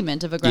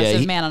embodiment of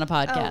aggressive man on a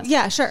podcast.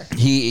 Yeah, sure.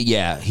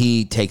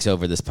 He takes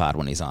over this pod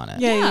when he's on it.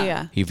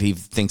 Yeah. He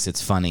thinks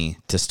it's funny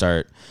to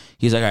start.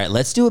 He's like, all right,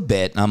 let's do a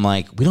bit. And I'm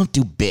like, we don't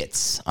do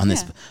bits on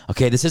this. Yeah.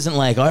 Okay, this isn't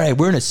like, all right,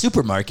 we're in a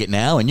supermarket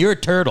now and you're a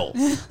turtle.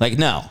 Like,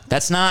 no,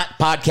 that's not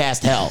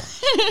podcast hell.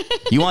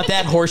 You want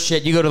that horse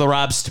shit, you go to the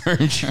Rob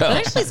Stern show. That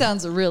actually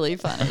sounds really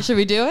funny. Should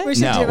we do it? We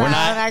should No, do we're that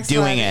not next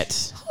doing one.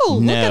 it. Oh,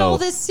 look at all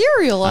this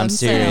cereal on I'm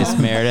serious,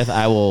 sale. Meredith.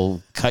 I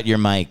will cut your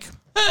mic.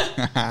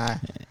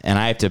 And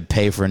I have to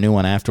pay for a new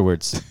one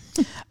afterwards.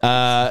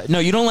 No,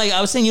 you don't like,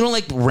 I was saying you don't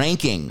like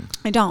ranking.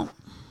 I don't.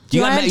 You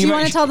Do got- you you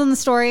want might- to tell them the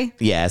story?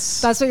 Yes.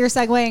 That's what you're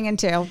segueing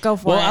into. Go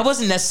for Well, it. I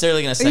wasn't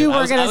necessarily going to say. You were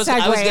I was gonna I was segue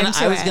gonna,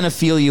 into I was it. going to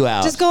feel you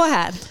out. Just go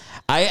ahead.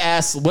 I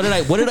asked, what did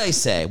I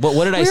say?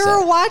 What did I We say?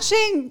 were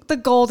watching The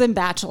Golden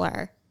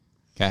Bachelor,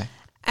 Okay.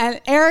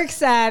 and Eric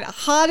said,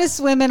 hottest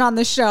women on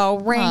the show,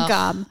 rank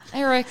them.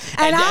 Eric.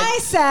 And I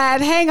said,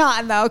 hang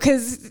on though,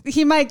 because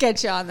he might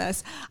get you on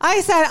this.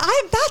 I said,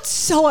 that's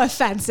so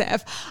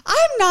offensive.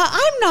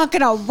 I'm not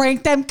gonna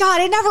rank them.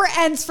 God, it never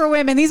ends for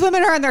women. These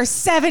women are in their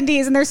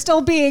 70s and they're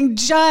still being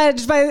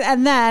judged by.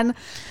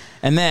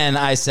 And then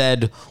I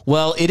said,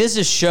 well, it is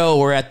a show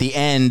where at the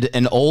end,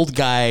 an old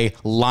guy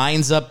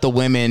lines up the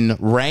women,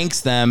 ranks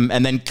them,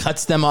 and then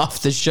cuts them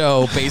off the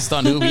show based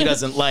on who he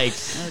doesn't like.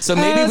 So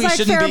maybe we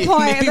shouldn't be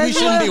watching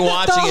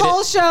The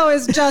whole it. show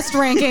is just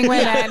ranking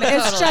women.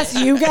 It's just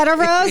you get a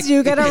rose,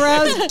 get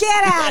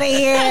out of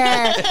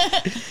here.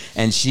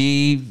 And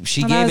she And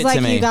gave I was it like,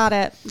 to me. you got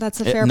it.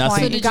 That's a fair nothing- point.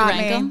 So You did you got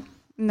rank me. them?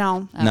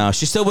 No. No,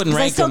 she still wouldn't I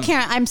rank still them.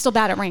 can't. I'm still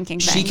bad at ranking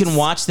things. She can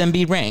watch them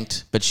be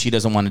ranked, but she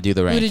doesn't want to do the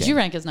Who ranking. did you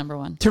rank as number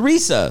one?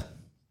 Teresa,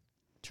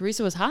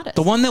 Teresa was hottest.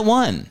 the one that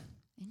won.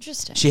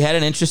 Interesting. She had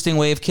an interesting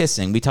way of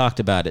kissing. We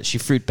talked about it. She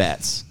fruit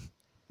bats.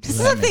 This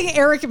is a thing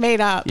Eric made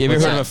up. You ever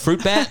What's heard that? of a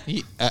fruit bat?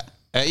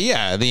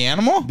 Yeah, the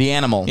animal. The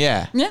animal.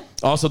 Yeah, yeah.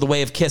 Also the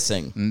way of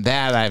kissing.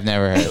 that I've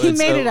never heard. He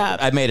made it up.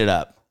 I made it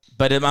up.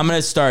 But I'm going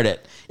to start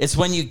it. It's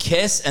when you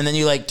kiss and then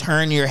you like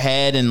turn your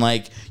head and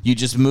like you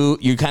just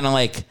move. You kind of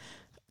like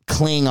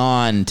cling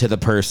on to the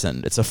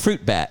person. It's a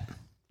fruit bat.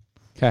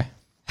 Okay.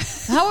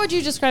 How would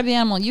you describe the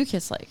animal you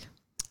kiss like?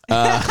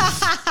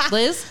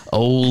 Liz?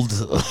 Old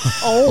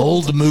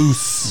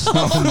moose.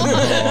 Old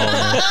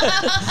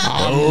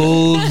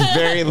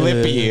Very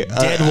lippy.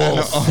 dead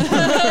wolf.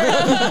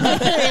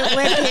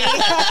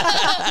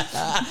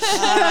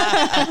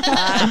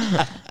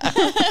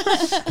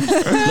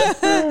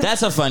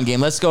 That's a fun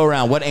game. Let's go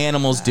around. What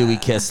animals do we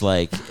kiss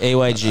like?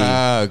 AYG.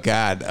 Oh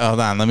God. Hold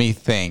on. Let me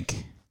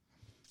think.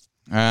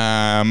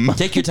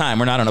 Take your time.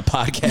 We're not on a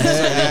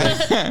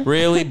podcast.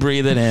 Really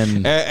breathe it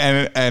in.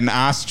 An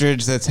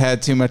ostrich that's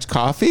had too much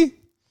coffee?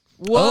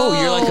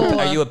 Oh, you're like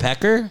are you a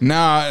pecker? No,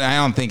 I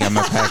don't think I'm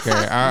a pecker.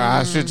 Are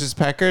ostriches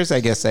peckers? I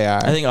guess they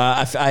are. I think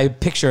I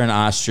picture an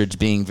ostrich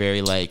being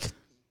very like,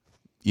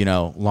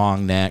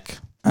 long neck.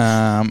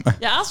 Yeah,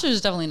 ostrich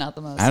is definitely not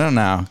the most. I don't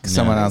know.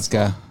 Someone else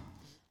go.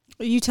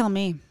 You tell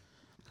me.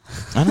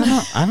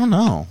 I don't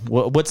know.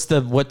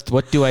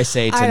 What do I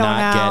say to I don't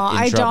not know.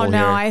 get in trouble I don't know.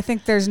 here? I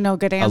think there's no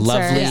good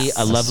answer.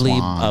 A lovely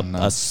swan.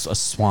 a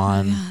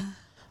swan,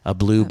 a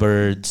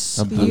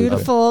bluebirds,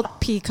 Beautiful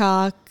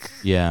peacock.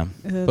 yeah,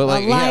 But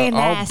like, a yeah, all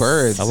lioness.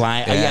 birds. a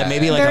lion. Yeah,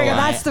 maybe like There a we go.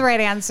 lion. That's the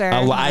right answer.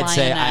 I'd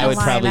say I would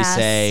probably Lioness.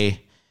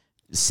 say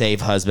save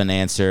husband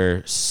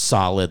answer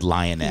solid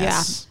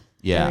lioness.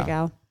 Yeah. There we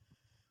go.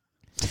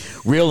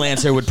 Real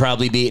answer would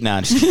probably be no.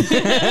 I'm just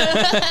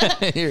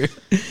kidding.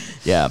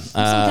 Yeah.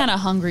 Some kind of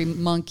hungry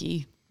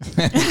monkey.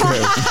 You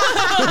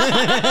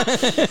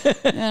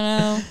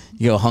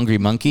You go hungry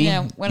monkey.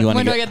 Yeah. When do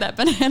I get that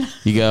banana?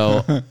 You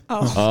go.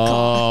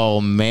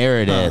 Oh,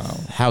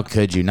 Meredith. How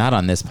could you? Not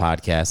on this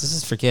podcast. This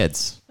is for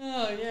kids.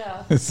 Oh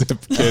yeah. It's a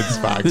kids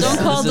podcast. Don't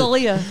call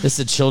Dalia. This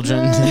is a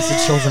children's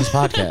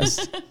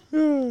podcast.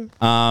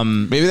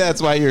 Maybe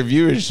that's why your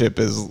viewership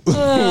is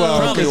low.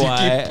 Probably 'Cause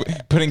why. you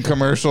keep putting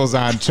commercials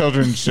on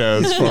children's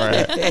shows for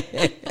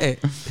it.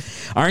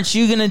 Aren't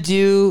you gonna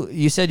do?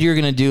 You said you were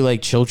gonna do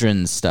like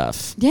children's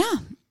stuff. Yeah.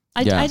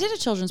 I Yeah. did a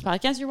children's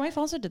podcast. Your wife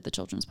also did the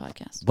children's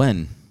podcast.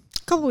 When? A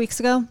couple weeks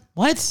ago.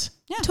 What?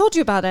 I told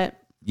you about it.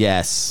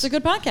 Yes. It's a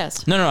good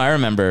podcast. No, I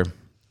remember.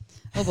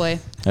 Oh boy.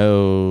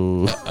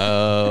 Oh.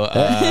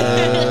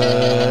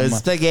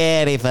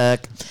 Spaghetti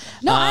fuck.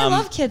 No, I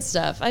love kid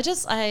stuff.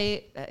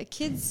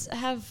 Kids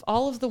have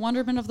all of the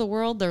wonderment of the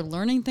world. They're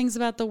learning things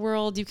about the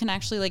world. You can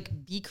actually like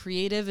be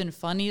creative and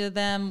funny to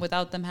them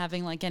without them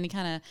having like any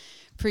kind of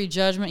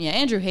prejudgment. Yeah,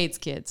 Andrew hates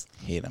kids.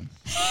 Hate them.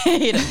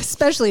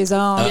 Especially his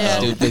own. Yeah.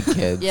 Stupid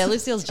kids. Yeah,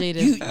 Lucille's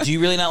jaded. Do you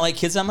really not like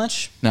kids that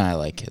much? No, I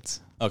like kids.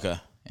 Okay.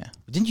 Yeah.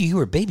 Didn't you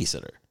were a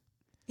babysitter?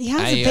 He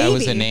has a baby. I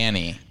was a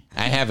nanny.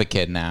 I have a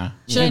kid now.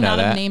 Should I You know not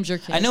that. have named your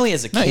kid? I know he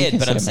has a No, you kid, can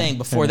but I'm say saying that.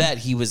 before that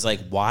he was like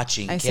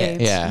watching I kids.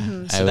 see.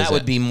 Yeah. So that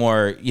would be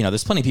more,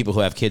 there's plenty of people who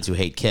have kids who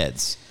hate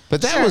kids.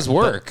 But that was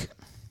work.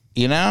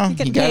 You know?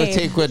 get You got to paid.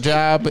 take what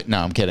job. No,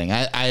 I'm kidding.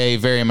 I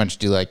very much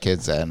do like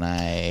kids, and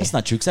That's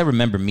not true, because I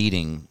remember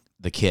meeting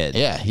the kid.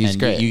 Yeah, he's and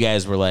great. You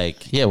guys were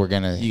like, yeah, we're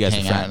going to You guys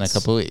hang are out in a friends.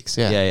 couple weeks.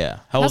 Yeah. yeah.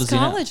 How old How's is he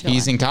now? college going?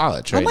 He's in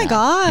college right my now.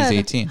 God. He's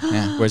 18.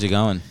 Yeah. Where's he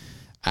going?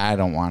 I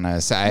don't want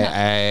to say.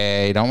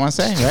 I don't want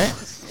to say,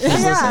 right?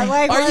 Yeah,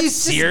 like, Are you let's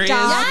just serious?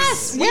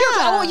 dox. Yes. Yeah.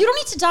 Oh, you don't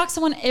need to dox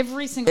someone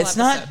every single It's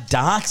episode. not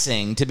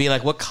doxing to be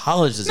like, what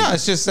college is No, he?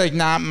 it's just like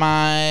not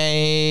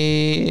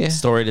my.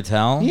 Story to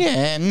tell?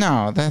 Yeah,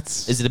 no,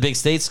 that's Is it a big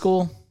state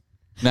school?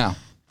 no,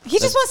 He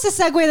just wants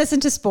to segue this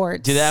into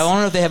sports. I don't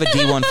know if they have a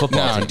D1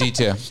 football no team.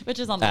 D2 Which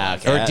is on the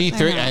Okay. or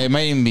D3. It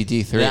might even be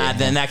D3. Yeah,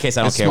 then in that case,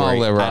 I don't A care small where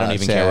he, liberal I don't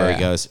arts, even care where yeah. he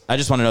goes. I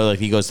just want to know if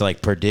he goes to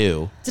like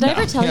Purdue. Did I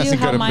ever tell he you doesn't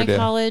go how to my Purdue.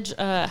 college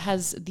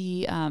has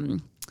the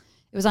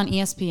it was on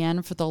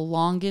ESPN for the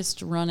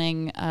longest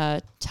running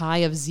tie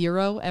of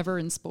 0 ever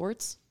in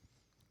sports?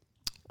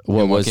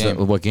 What was was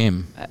game? what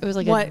game? It was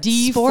like What a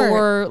D4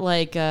 sport?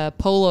 like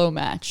polo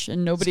match,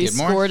 and nobody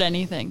Skidmore? scored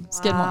anything.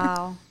 Skidmore.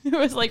 Wow. It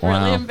was like Wow.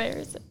 really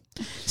embarrassing.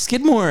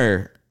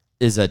 Skidmore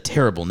is a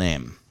terrible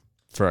name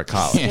for a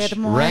college,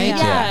 Skidmore, right?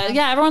 yeah.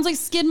 Yeah, everyone's like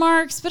skid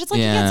marks, but it's like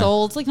Yeah. it gets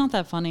old. It's like not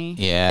that funny.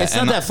 Yeah, It's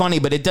not that funny,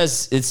 but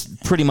it's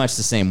pretty much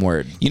the same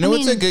word. You know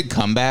what's a mean- good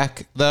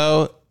comeback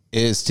though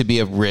is to be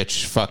a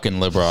rich fucking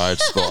liberal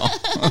arts school.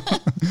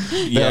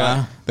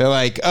 Yeah. They're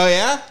like, oh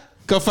yeah,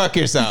 go fuck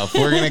yourself.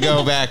 We're gonna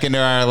go back into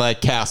our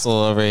like castle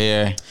over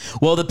here.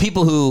 Well, the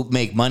people who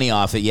make money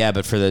off it, yeah,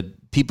 but for the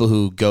people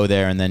who go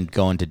there and then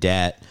go into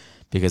debt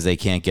because they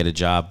can't get a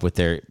job with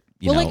their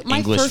Well, like, my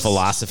English first-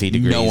 philosophy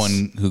degrees. No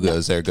one who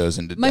goes there goes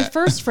into My debt.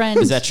 first friend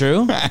Is that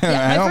true? Yeah,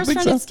 I my don't first think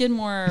friend so. at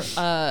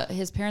Skidmore,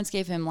 his parents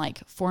gave him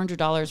like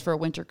 $400 for a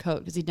winter coat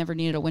because he'd never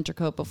needed a winter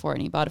coat before,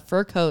 and he bought a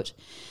fur coat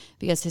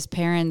because his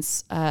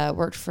parents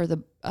worked for the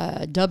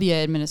W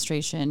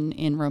administration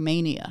in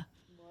Romania.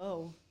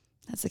 Whoa,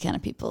 that's the kind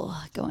of people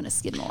going to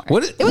Skidmore.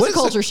 What, it was a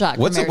culture shock.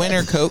 for What's a Meredith.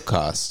 winter coat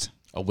cost?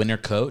 A winter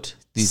coat?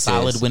 These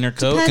Solid days. winter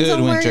coat? Depends Good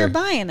on where winter. you're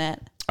buying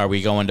it. Are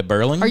we going to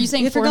Burlington? Are you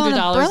saying If you're going to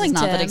 $400 is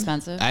not that Burlington-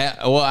 expensive?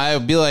 I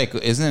would be like,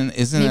 isn't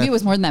Maybe it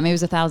was more than that. Maybe it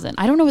was 1,000.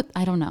 I don't know.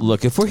 I don't know.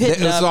 Look, if we're It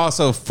hitting was up,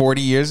 also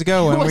 40 years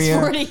ago. When it was were you?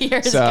 40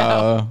 years So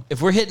ago.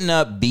 if we're hitting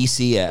up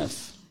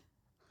BCF,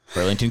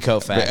 Burlington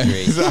Coat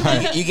Factory,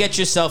 you get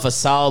yourself a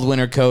solid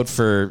winter coat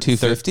for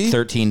 $250?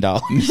 $13.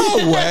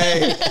 no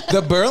way.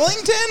 The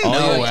Burlington? All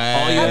No you- way.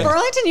 all you- At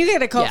Burlington, you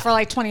get a coat Yeah. for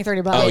like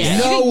 $20-$30 bucks. Oh, yeah.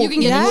 No, You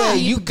can get Yeah. a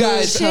you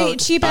guys,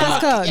 Cheap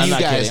ass coat. I'm you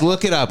not guys, kidding.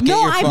 look it up. Get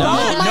No, your I phone.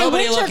 bought my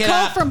Nobody winter look it coat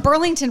up. from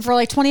Burlington for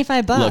like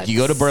 $25. Look, you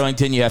go to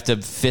Burlington, you have to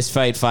fist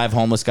fight 5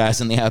 homeless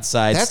guys on the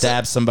outside, That's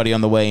stab somebody on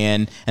the way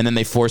in, and then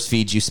they force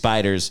feed you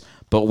spiders.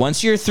 But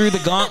once you're through the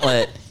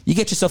gauntlet, you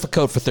get yourself a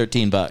coat for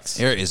 $13.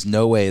 There is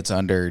no way it's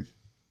under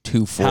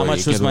 240. How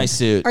much was my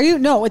suit? Are you?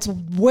 No, it's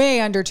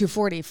way under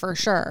 $240 for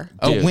sure.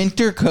 A Dude.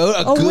 winter coat?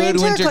 A good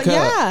winter coat?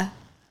 Yeah.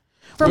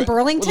 From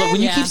Burlington? Look,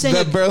 when you Yeah. keep saying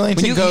The Burlington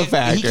when you Coat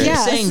Factory. you keep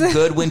Yes. saying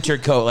good winter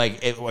coat,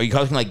 like are you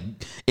talking like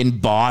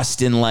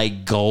embossed in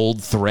like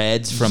gold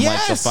threads from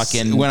like the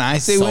fucking when I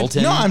say winter,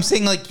 Sultan? no, I'm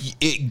saying like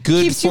it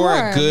good Keeps you for a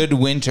warm. good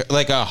winter,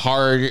 like a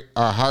hardy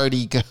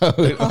coat,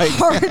 like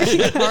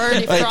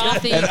Hardy, like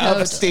frothy an coat.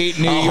 upstate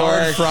New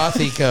York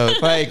frothy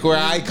coat. Like where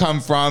I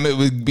come from, it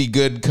would be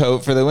good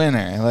coat for the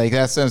winter. Like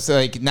that's what I'm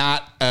saying, like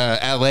not a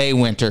LA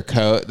winter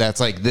coat. That's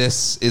like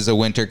this is a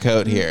winter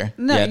coat here.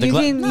 No, Yeah, the you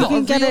gla- can, No, you a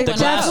can get real it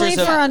winter definitely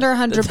coat. for under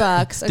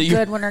 $100. A The-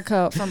 good winter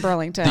coat from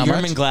Burlington. The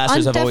Yurman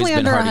Glassers have always Definitely been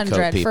under hardy coat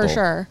 100 people. for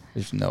sure.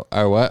 There's no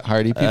or what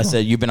hardy people I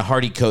said you've been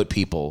hardy coat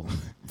people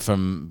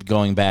from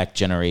going back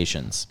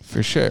generations.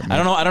 for sure. I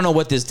don't know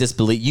what this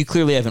disbelief. You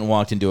clearly haven't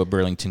walked into a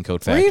Burlington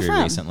Coat Where are you Factory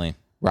from? recently.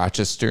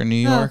 Rochester,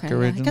 New Oh, York, okay, yeah. It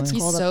originally. gets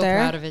He's cold so up there.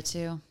 proud of it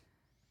too.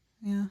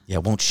 Yeah,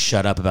 won't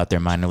shut up about their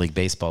minor league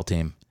baseball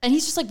team. And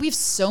he's just like, we have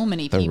so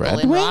many The people Red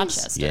in Wings?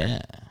 Rochester.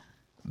 Yeah,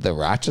 The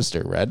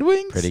Rochester Red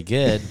Wings. pretty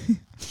good.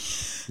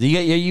 Are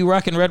you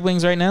rocking Red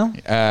Wings right now?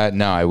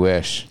 No, I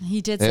wish.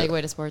 He did Yeah.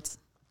 segue to sports.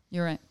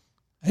 You're right.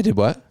 I did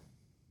what?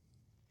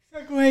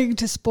 Going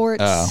to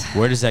sports.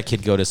 Where does that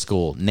kid go to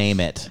school? Name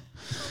it.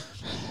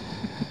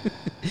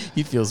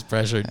 He feels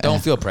pressure.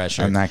 Don't feel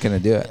pressure. I'm not going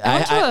to do it. I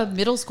went to a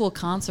middle school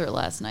concert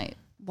last night.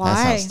 Why?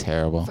 That sounds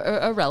terrible.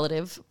 A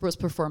relative was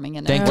performing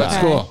in it. Thank What God.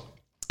 school?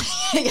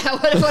 Yeah,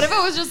 what if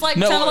it was just like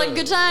sounded like a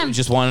good time?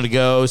 Just wanted to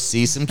go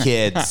see some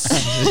kids.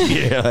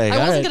 You're like, I all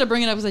wasn't right. gonna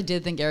bring it up because I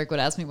did think Eric would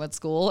ask me what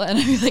school, and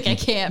I'd be like, I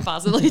can't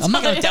possibly. I'm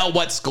not going to you. tell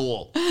what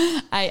school.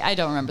 I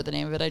don't remember the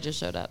name of it. I just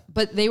showed up,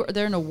 but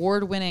they're an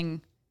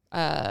award-winning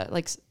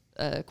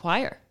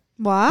choir.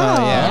 Wow.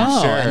 Oh, yeah.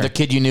 Oh, Sure. and the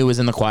kid you knew was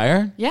in the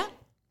choir? Yeah.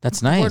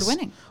 That's nice.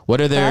 Award-winning.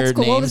 What are their That's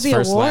cool. names, What was the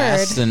first, award?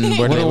 last, and where do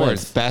What they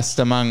awards? live? Best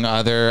among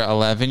other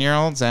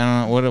 11-year-olds? I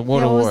don't know. What Yeah,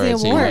 what was the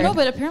awards? I award? don't know,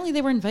 but apparently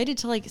they were invited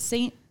to like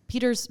St.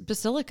 Peter's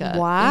Basilica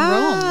Wow. in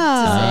Rome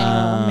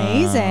to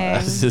sing. Amazing.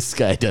 This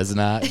guy does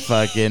not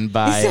fucking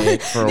buy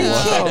it for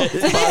what?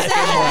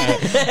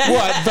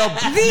 What?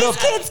 These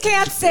kids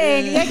can't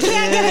sing. You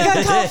can't get a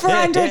good coat for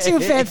under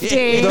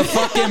 $250.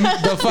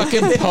 The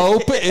fucking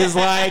Pope is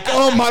like,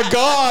 oh my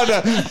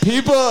God,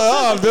 people,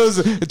 those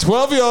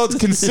 12-year-olds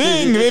can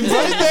sing.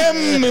 Invite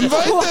them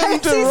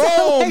to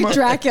Rome. Like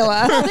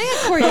Dracula. Oh, they had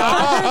choreography.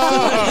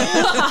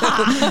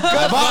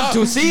 I want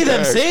to see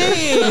them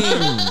sing.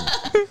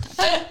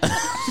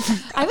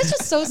 I was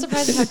just so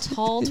surprised at how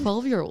tall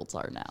 12-year-olds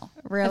are now.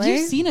 Really? Have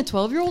you seen a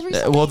 12-year-old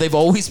recently? Well, they've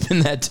always been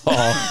that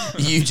tall.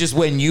 You just,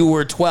 when you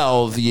were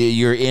 12,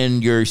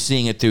 you're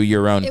seeing it through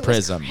your own It was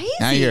prism. crazy.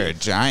 Now you're a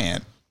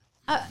giant.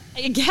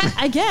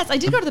 I guess. I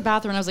did go to the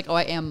bathroom and I was like, oh,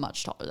 I am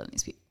much taller than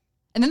these people.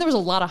 And then there was a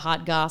lot of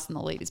hot goss in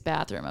the ladies'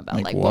 bathroom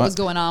about Like what what? was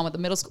going on with the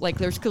middle school. Like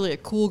there's clearly a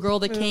cool girl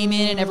that came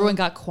in and everyone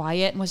got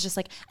quiet and was just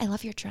like, I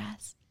love your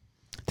dress.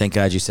 Thank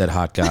God you said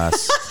hot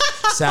goss.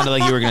 Sounded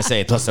like you were going to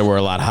say it. Plus, there were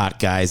a lot of hot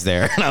guys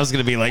there. And I was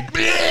going to be like,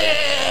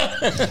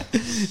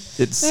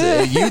 it's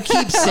you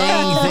keep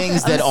saying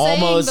things that I'm saying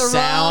almost the wrong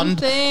sound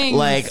things.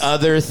 like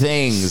other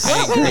things.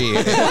 I agree.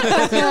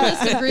 Your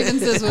list of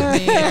grievances with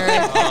me,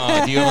 Eric.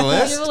 Oh, do you have a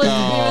list? Your list of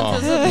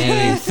grievances with me.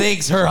 And he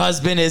thinks her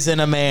husband isn't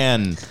a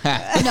man.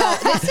 No,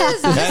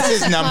 That's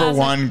his number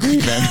one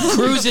grievance.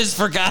 Cruises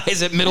for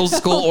guys at middle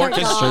school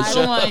orchestra.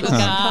 Oh my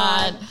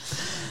God.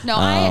 No,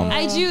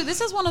 I do.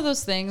 This is one of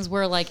those things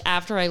where, like,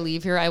 after I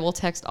leave here, I will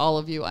text all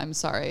of you. I'm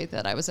sorry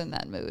that I was in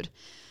that mood.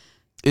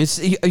 It's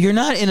you're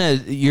not in a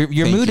your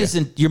Thank mood you.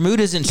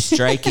 isn't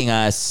striking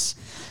us.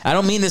 I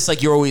don't mean this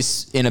like you're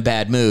always in a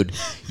bad mood.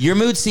 Your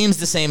mood seems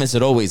the same as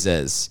it always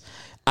is.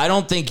 I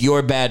don't think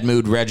your bad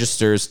mood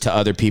registers to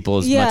other people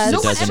as much as No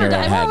it one does in ever. your own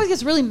Everyone always head.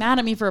 gets really mad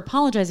at me for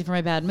apologizing for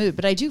my bad mood,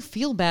 but I do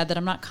feel bad that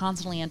I'm not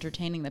constantly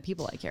entertaining the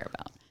people I care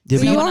about. So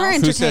you are Who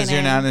entertaining. says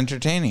you're not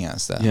entertaining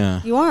us, though?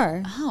 Yeah. You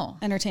are Oh.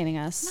 entertaining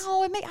us.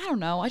 No, I don't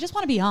know. I just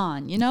want to be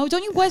on. You know,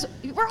 don't you guys?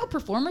 We're all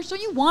performers. Don't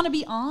you want to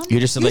be on?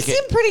 You're just You like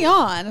seem pretty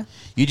on.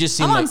 you just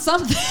seem I'm like on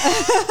something.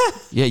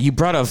 yeah. You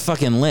brought a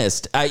fucking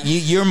list.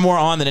 You're more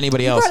on than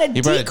anybody else.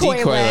 You brought a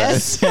decoy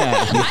list.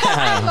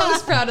 I'm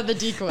most proud of the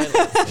decoy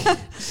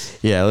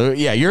list. Yeah.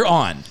 You're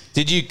on.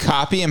 Did you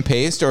copy and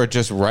paste or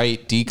just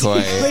write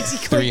decoy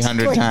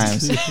 300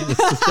 times?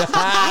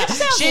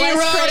 She wrote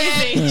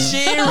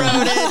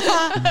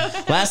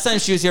it. Last time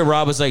she was here,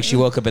 Rob was like, she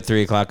woke up at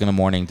 3 o'clock in the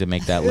morning to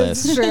make that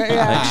list. True,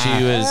 yeah. Like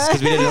she was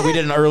because we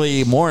did an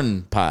early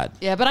morning pod.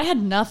 Yeah, but I had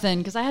nothing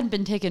because I hadn't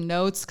been taking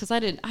notes because I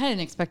didn't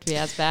expect to be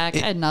asked back. I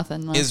had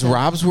nothing. Is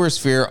Rob's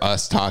worst fear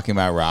us talking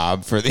about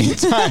Rob for the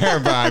entire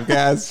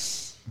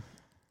podcast?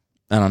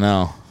 I don't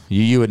know.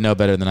 You would know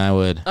better than I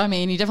would. I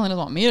mean, he definitely doesn't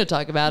want me to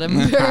talk about him.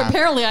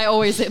 Apparently, I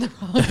always say the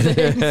wrong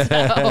thing.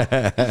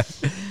 So.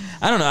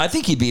 I don't know. I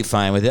think he'd be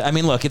fine with it. I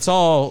mean, look,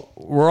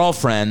 we're all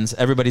friends.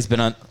 Everybody's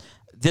been on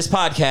this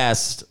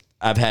podcast.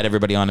 I've had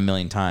everybody on a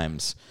million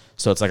times.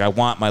 So it's like, I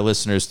want my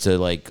listeners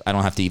to I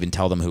don't have to even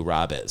tell them who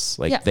Rob is.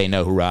 Like, Yeah. they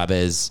know who Rob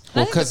is.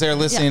 Well, because they're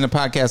listening to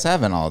Podcast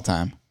Heaven all the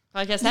time.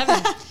 Podcast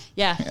heaven.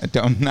 Yeah.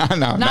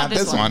 Not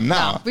this one.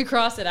 No. We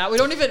cross it out. We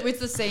don't even, it's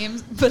the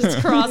same, but it's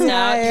crossed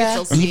out. You yeah.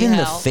 can still see Even the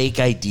hell. fake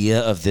idea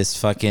of this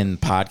fucking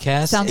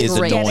podcast Sounds is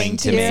great. annoying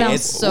to Getting me. to you.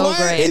 Sounds so What?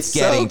 great. It's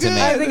getting to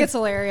me. I think it's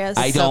hilarious.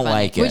 I So don't funny.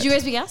 like it. Would you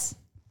guys be guests?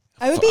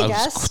 I would be a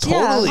guest.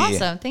 totally. Yeah.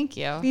 Awesome. Thank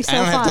you. Be so I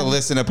don't have to fun.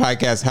 listen to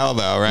Podcast Hell,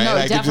 though, right? No,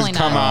 I could definitely just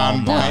come not.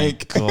 on,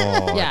 blank.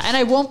 God. Yeah, and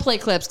I won't play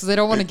clips because I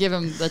don't want to give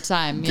him the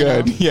time. You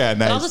Good. know? Yeah,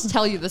 But I'll nice. just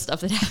tell you the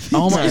stuff that happened.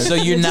 Oh my! So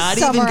you're not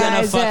even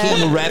gonna summarize it.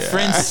 fucking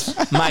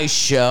reference my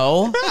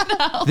show?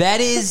 That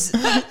is,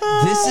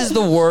 this is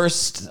the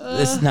worst.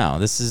 This is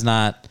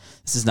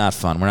not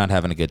fun. We're not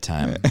having a good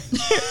time.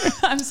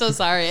 I'm so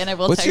sorry, and I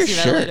will What's text your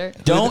you shirt? that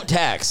later. Don't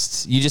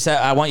text. You just.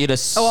 I want you to.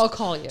 Oh, I'll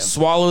call you.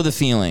 Swallow the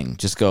feeling.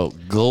 Just go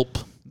gulp.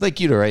 I'd like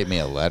you to write me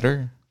a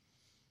letter.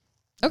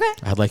 Okay.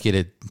 I'd like you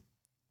to.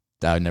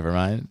 Oh, never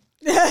mind.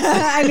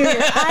 I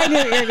knew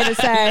what you were going to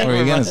say. What are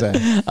you going to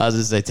say? I was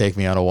just say, take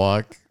me on a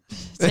walk.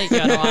 Take you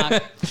on a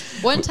walk.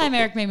 One time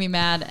Eric made me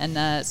mad,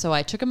 and so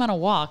I took him on a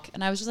walk,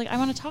 and I was just like, I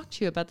want to talk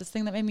to you about this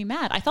thing that made me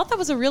mad. I thought that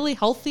was a really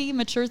healthy,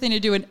 mature thing to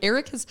do, and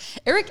Eric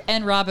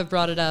and Rob have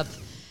brought it up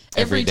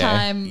every Every day.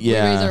 time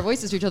Yeah. we raise our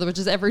voices to each other, which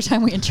is every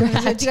time we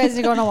interact. Do you guys need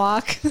to go on a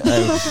walk?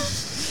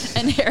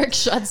 And Eric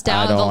shuts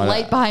down. don't The wanna-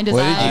 light behind his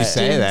What eyes. did you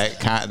say? dims.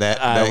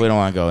 That We don't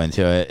want to go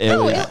into it.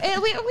 No, we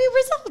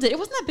resolved it. It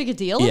wasn't that big a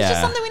deal. It was Yeah.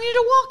 just something we needed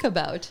to walk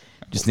about.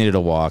 Just needed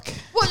a walk.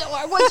 What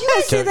you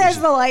guys See, there's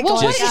the light Well,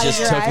 going what- out of Just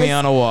your took eyes. me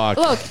on a walk.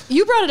 Look,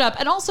 you brought it up,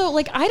 and also,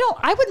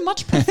 I would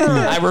much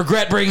prefer. I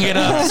regret bringing it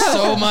up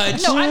so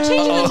much. No, I'm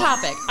changing the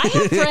topic. I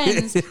have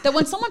friends that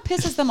when someone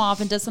pisses them off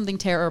and does something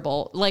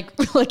terrible, like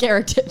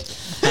Eric did.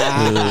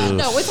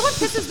 No, when someone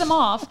pisses them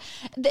off,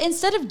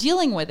 instead of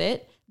dealing with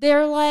it,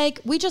 they're like,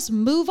 we just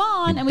move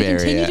on and we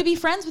continue it. to be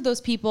friends with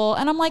those people.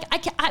 And I'm like,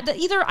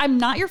 either I'm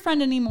not your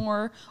friend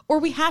anymore or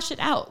we hash it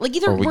out. Like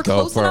either Or we we're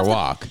go close for a enough.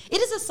 walk.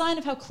 It is a sign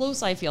of how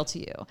close I feel to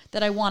you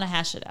that I want to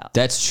hash it out.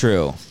 That's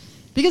true.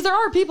 Because there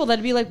are people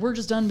that'd be like, we're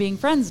just done being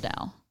friends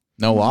now.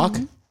 No walk?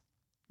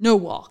 No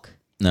walk.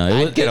 No,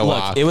 I'd get a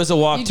walk. It was a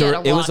walk You to. get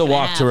a It was a walk and a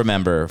walk to half.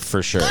 remember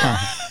for sure.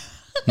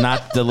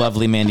 Not the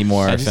lovely Mandy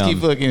Moore I just film.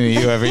 keep looking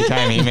at you every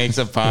time he makes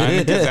a pun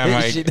because I'm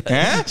like, she,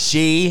 huh?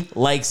 she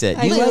likes it.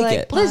 I You do like like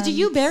it. Liz, do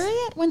you bury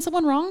it when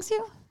someone wrongs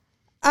you?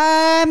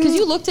 Because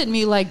You looked at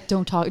me like,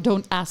 don't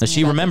ask me.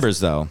 She about remembers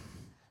though.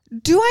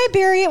 do I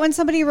bury it when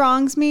somebody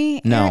wrongs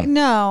me? No. Eric?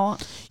 No.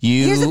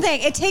 You. Here's the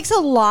thing. It takes a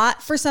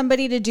lot for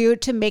somebody to do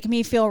to make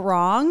me feel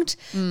wronged.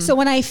 So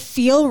when I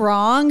feel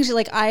wronged,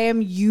 like I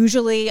am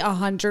usually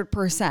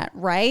 100%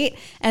 right.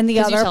 And the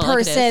 'Cause you other tell it like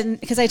it is. person,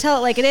 because I tell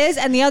it like it is,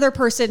 and the other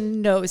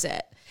person knows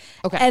it.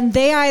 Okay. And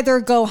they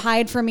either go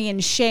hide from me in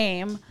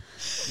shame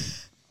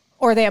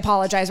or they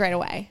apologize right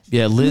away.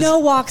 Yeah, Liz. No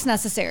walks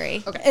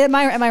necessary. Okay. Am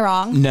I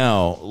wrong?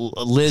 No,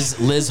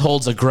 Liz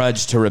holds a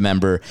grudge to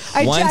remember.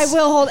 I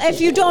will hold. If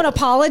you don't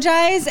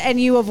apologize and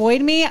you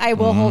avoid me, I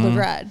will hold a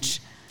grudge.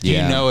 Do you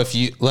Yeah. know if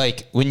you,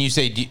 like, when you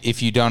say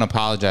if you don't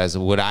apologize,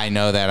 would I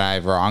know that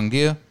I've wronged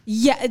you?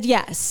 Yeah.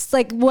 Yes.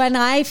 Like when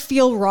I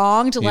feel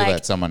wronged, You like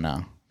let someone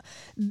know.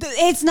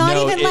 it's not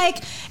No, even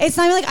like it's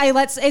not even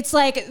like it's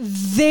like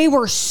they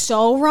were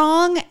so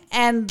wrong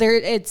and there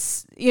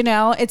it's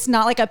it's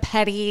not like a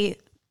petty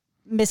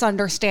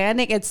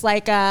misunderstanding. It's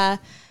like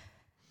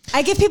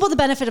I give people the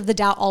benefit of the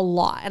doubt a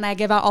lot, and I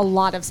give out a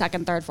lot of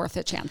second, third, fourth,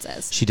 fifth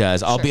chances. She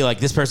does. I'll be like,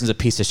 this person's a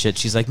piece of shit.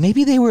 She's like,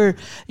 maybe they were,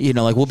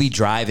 like we'll be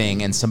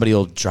driving and somebody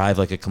will drive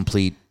like a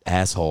complete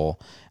asshole,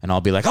 and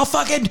I'll be like, I'll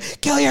fucking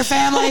kill your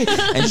family.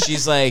 And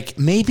she's like,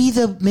 maybe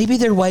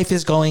their wife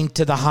is going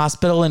to the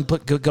hospital and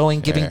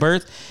giving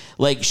birth.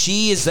 Like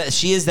she is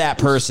that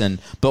person.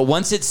 But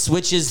once it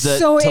switches to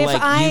if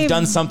like I've you've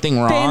done something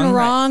wrong, been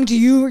wronged,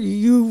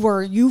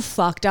 you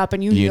fucked up,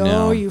 and you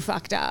know you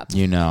fucked up.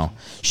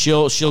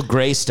 she'll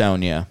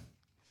greystone you.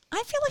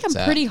 I feel like I'm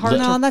that? pretty hard to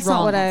No, that's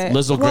not what I.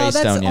 Liz will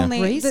greystone you.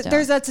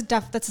 Greystone. That's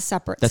a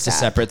separate. That's a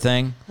step. separate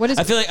thing. What is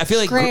I feel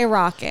like gray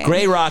rocking?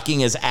 Gray rocking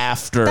is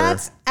after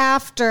That's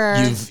after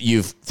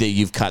you've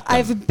cut them.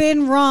 I've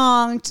been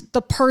wronged.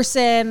 The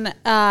person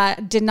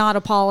did not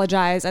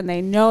apologize, and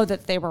they know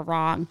that they were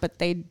wrong, but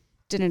they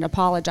didn't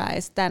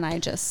apologize. Then I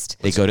just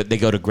they go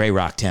to Gray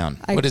Rock Town.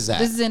 What is that?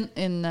 This is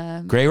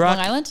in Gray Rock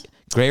Long Island?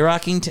 Gray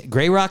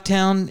Rock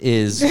Town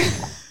is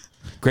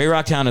Gray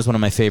Rock Town is one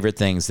of my favorite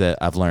things that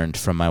I've learned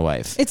from my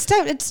wife. It's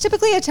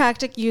typically a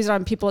tactic used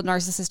on people with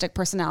narcissistic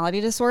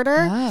personality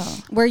disorder,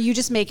 where you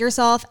just make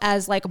yourself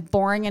as like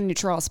boring and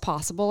neutral as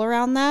possible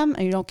around them,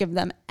 and you don't give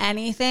them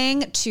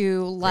anything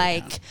to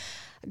like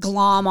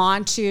glom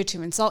onto,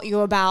 to insult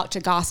you about, to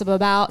gossip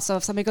about. So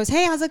if somebody goes,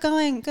 "Hey, how's it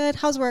going? Good.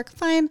 How's work?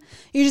 Fine,"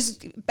 you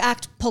just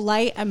act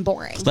polite and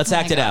boring. Let's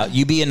act it out.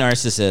 You be a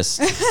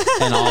narcissist,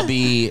 and I'll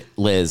be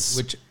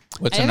Liz.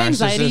 What's I a have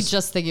anxiety narcissist?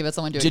 just thinking about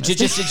someone doing this.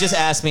 Just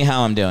ask me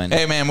how I'm doing.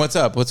 Hey man, what's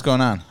up? What's going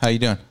on? How you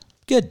doing?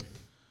 Good.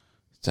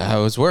 So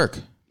how was work?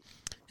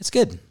 It's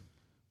good.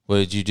 What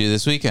did you do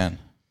this weekend?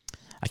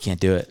 I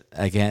can't do it.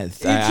 I can't. You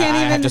can't I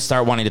have even- to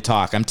start wanting to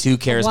talk. I'm too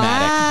charismatic.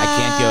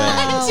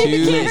 I can't do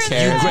it.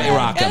 You Gray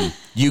rock them.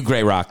 You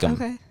Gray rock them.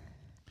 Okay,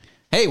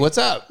 Hey, what's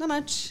up? not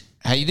much.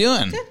 How you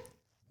doing?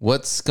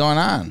 What's going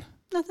on?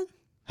 Nothing.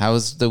 How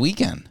was the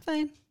weekend?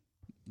 Fine.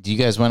 You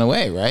guys went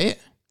away, right?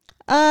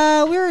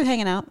 We were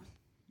hanging out.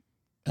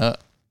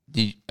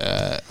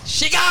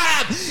 She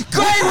got him.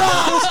 Gray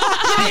rock.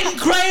 Getting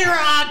Gray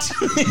rock.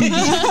 You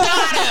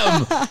got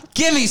him.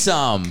 Give me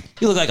some.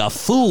 You look like a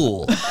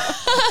fool.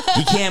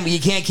 You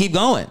can't keep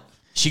going.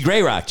 She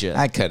Gray rocked you.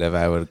 I could have.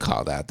 I would have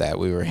called out that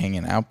we were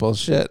hanging out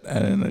bullshit. I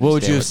didn't What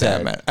would you have understand said?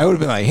 that meant. I would have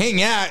been like,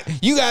 hang out.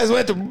 You guys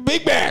went to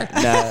Big Bear.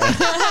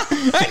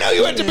 I know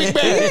you went to Big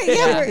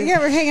Bear.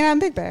 We're hanging out in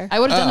Big Bear.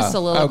 I would have done a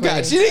soliloquy. Oh,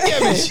 God. She didn't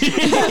get me.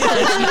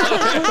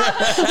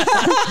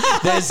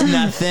 There's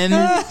nothing.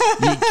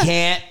 You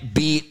can't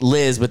beat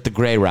Liz with the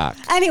Gray rock.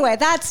 Anyway, Is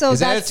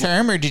that a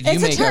term or did you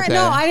it's make a term. up that?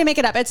 No, I didn't make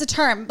it up. It's a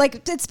term.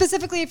 Like it's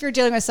specifically if you're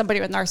dealing with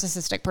somebody with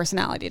narcissistic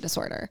personality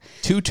disorder.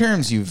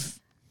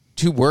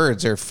 Two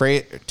words or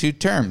two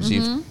terms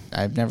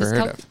I've never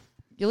heard of.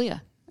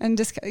 Yulia. And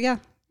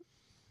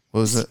What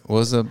was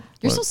the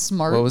You're so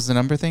smart. What was the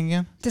number thing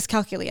again?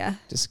 dyscalculia.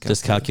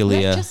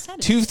 Dyscalculia. Just said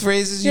it. Two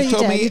phrases you Yeah, you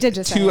told did. me. You did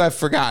just say two it. I've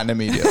forgotten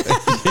immediately.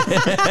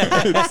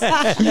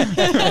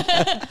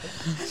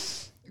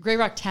 Gray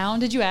Rock Town.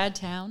 Did you add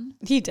town?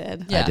 He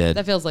did. Yeah, did.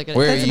 That feels like it.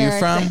 Where That's are an you Eric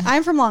from? thing.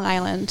 I'm from Long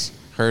Island.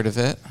 Heard of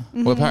it?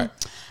 What part?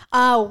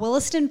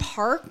 Williston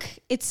Park.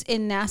 It's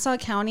in Nassau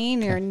County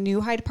near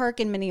New Hyde Park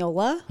in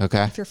Mineola.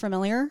 Okay. If you're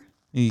familiar.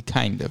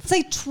 Kind of. It's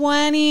like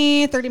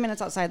 20, 30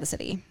 minutes outside the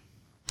city.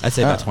 I'd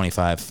say about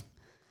 25.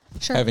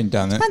 Sure. Having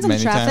done it Depends on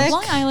many traffic. times.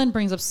 Long Island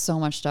brings up so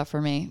much stuff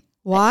for me.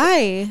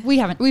 Why?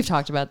 We've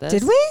talked about this.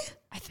 Did we?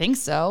 I think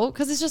so.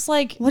 Because it's just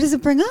like, What does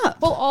it bring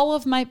up? well, all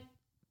of my,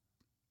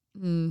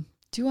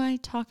 Do I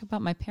talk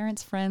about my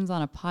parents' friends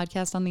on a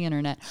podcast on the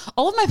internet?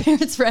 All of my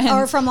parents' friends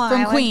Are from Long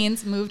Island?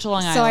 Queens moved to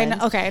Long So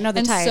Island. I know the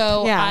and type.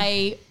 So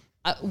Yeah.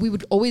 we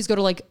would always go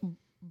to like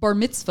bar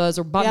mitzvahs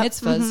or bat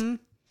mitzvahs.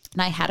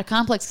 And I had a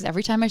complex because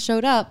every time I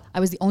showed up, I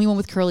was the only one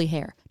with curly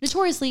hair.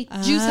 Notoriously,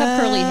 Jews have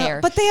curly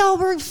hair. But they all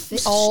were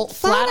all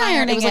flat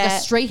iron. It ironing was like a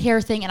straight hair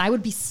thing, and I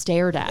would be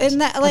stared at.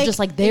 And that, I'm like, just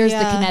like, there's the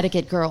yeah.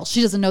 Connecticut girl.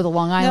 She doesn't know the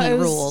Long Island it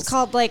was rules.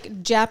 called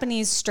like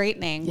Japanese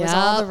straightening was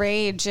all the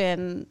rage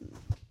in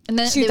And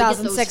then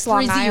 2006 Long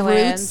frizzy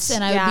Island. roots,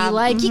 and I Yeah. would be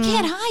like, you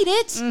can't hide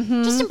it.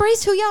 Just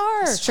embrace who you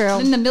are. It's true.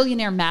 And then the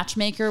Millionaire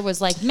Matchmaker was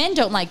like, men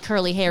don't like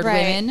curly-haired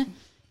Right. women.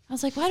 I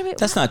was like, why do we?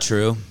 That's not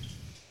true.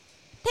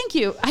 Thank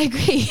you. I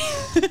agree.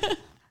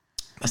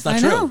 That's not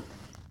true.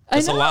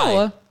 That's I a know.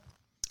 lie.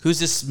 Who's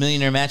this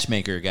millionaire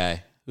matchmaker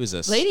guy? Who's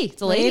this? Lady.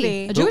 It's a lady.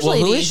 Lady. A Jewish Well,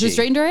 who lady is who she?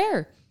 straightened her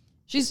hair.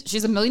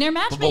 She's a millionaire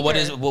matchmaker. Well, what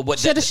is what?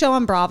 She had a show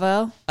on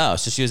Bravo. Oh,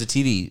 so she was a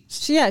TV.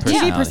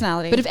 TV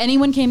personality. But if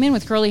anyone came in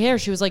with curly hair,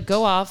 she was like,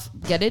 go off,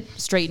 get it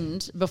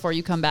straightened before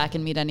you come back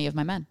and meet any of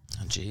my men.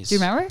 Oh, jeez. Do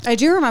you remember? I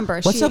do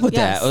remember. What's up with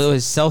that? Oh, it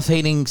was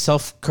self-hating,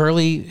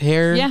 self-curly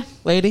hair Yeah.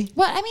 lady?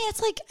 Well, I mean,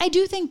 it's like, I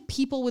do think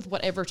people with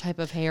whatever type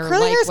of hair. Curly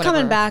like hair's whatever.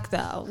 coming back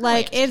though.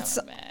 Like hair's it's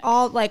coming back.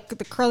 all like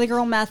the curly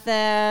girl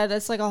method.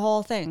 It's like a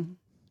whole thing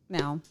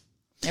now.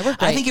 They were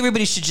great. I think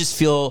everybody should just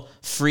feel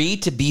free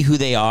to be who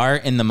they are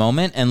in the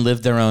moment and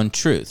live their own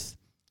truth.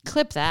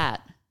 Clip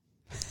that.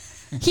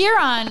 Here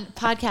on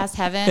Podcast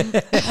Heaven,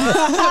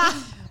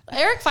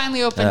 Eric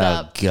finally opened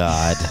up.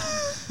 God.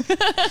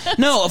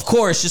 No, of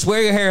course. Just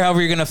wear your hair however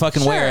you're going to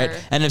fucking wear Sure.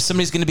 it. And if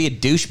somebody's going to be a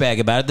douchebag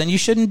about it, then you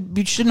shouldn't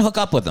hook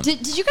up with them.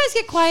 Did you guys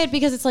get quiet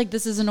because it's like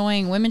this is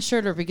annoying women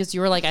shirt, or because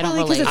you were like I don't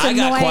Probably 'cause relate? it's I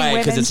got annoying quiet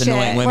because women it's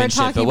annoying shit. women We're shit.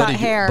 talking about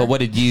hair. But what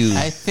did you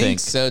I think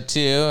so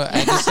too.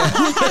 I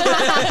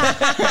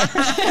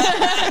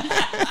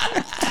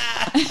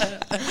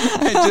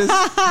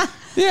just,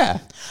 yeah.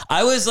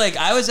 I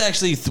was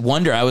actually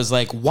wonder. I was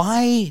like,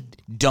 why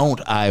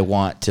don't I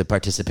want to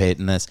participate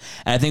in this?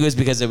 And I think it was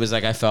because it was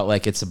like I felt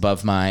like it's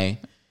above my,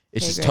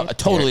 it's just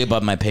totally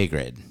above my pay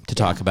grade to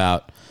talk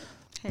about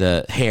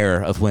the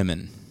hair of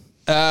women.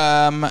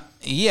 Yeah,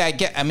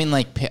 I mean,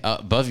 like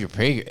above your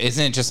pay,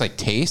 isn't it just like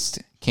taste?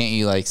 Can't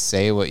you like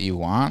say what you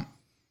want,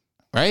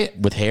 right?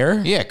 With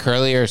hair? Yeah,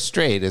 curly or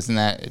straight, isn't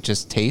that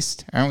just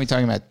taste? Aren't we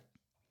talking about?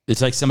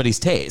 It's like somebody's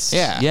taste.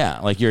 Yeah. Yeah.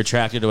 Like you're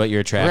attracted to what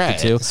you're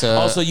attracted Right. to. So-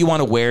 Also, you want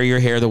to wear your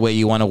hair the way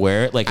you want to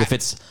wear it. Like if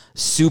it's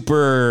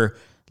super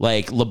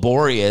like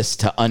laborious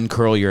to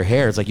uncurl your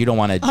hair, it's like you don't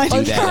want to do that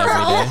every day.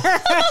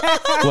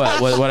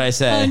 What I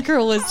say?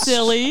 Uncurl is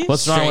silly.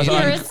 What's wrong with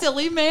You're a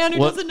silly man who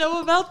What- doesn't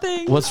know about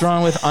things. What's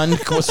wrong with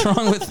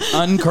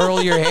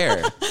uncurl your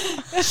hair?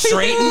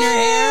 Straighten your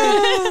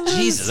hair?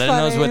 Jesus, I didn't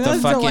know it was with the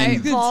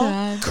fucking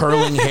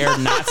curling hair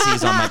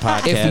Nazis on my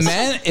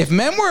podcast. If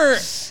men were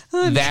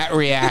that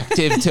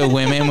reactive to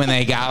women when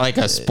they got like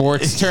a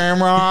sports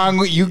term wrong,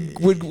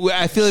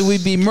 I feel like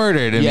we'd be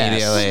murdered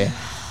immediately.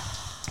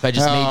 If I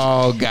just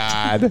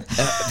God.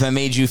 if I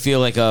made you feel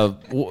like a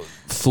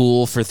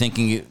fool for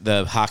thinking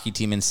the hockey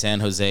team in San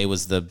Jose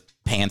was the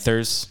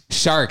Panthers,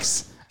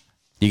 Sharks.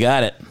 you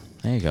got it.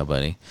 There you go,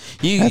 buddy.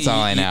 That's all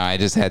I know. I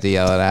just had to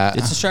yell it out.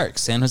 It's the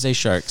Sharks, San Jose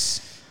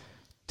Sharks.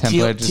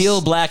 Templar Teal,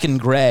 black, and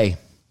gray.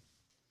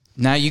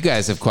 Now you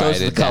guys have quieted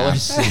Those are the down.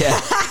 colors. Yeah.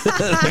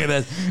 Look at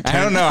that. I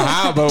don't know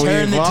how, but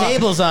Turn the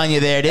tables on you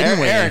there, didn't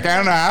we? Eric, I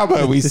don't know how,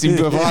 but we seem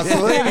to have lost the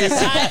ladies.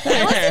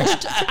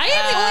 I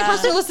am the only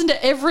person who listened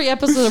to every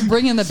episode of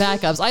Bring in the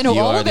Backups. I know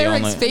You all are of the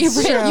Eric's only-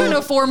 favorite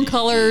uniform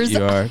colors.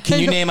 You are. Can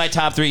you name my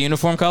top 3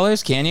 uniform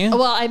colors? Can you?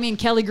 Well, I mean,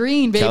 Kelly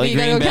Green, baby. Kelly You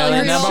gotta Green, go Kelly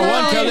Bella, Green. number all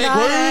one, the Kelly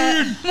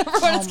way. Green. Number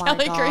one is Oh my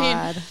Kelly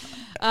God. Green.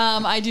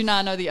 I do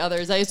not know the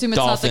others. I assume it's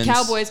Dolphins. not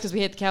the Cowboys because we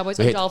hate the Cowboys.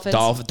 Wait, Or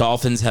Dolphins.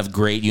 Dolphins have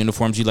great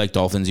uniforms. You like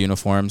Dolphins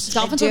uniforms?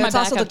 Dolphins Dude, are my it's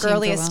also the backup team for a while.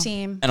 girliest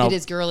team. And It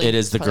is girly. It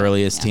is the Probably-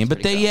 girliest yeah, team, it's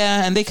but pretty they girly.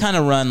 and they kind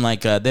of run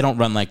like they don't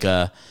run like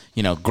a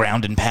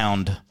ground and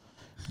pound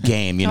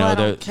game. You No, know, I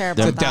they're don't care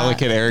they're about that.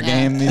 Delicate air Yeah.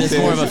 game these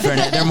They're more days. of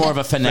a they're more of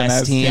a finesse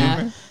Finesse team.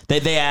 Yeah.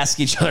 They ask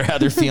each other how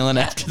they're feeling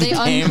after the They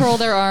game. uncurl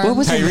their arms. What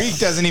was it? Tyreek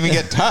doesn't even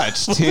get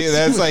touched.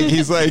 That's like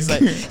he's like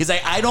He's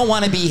like, I don't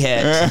want to be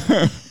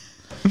hit.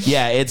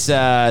 Yeah, it's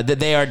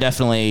they are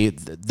definitely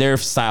their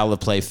style of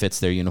play fits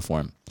their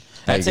uniform.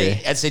 I'd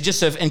say just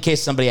so in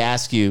case somebody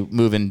asks you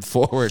moving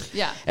forward.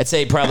 Yeah. I'd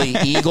say probably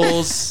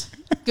Eagles,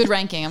 Good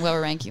ranking. I'm glad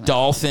we're ranking.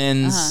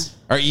 Dolphins.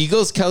 Are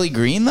Eagles Kelly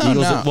Green though?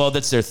 Eagles, No. well,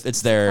 it's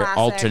their Classic.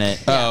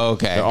 alternate. Oh,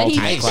 okay. They're And he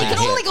alternate can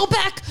class. only go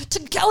back to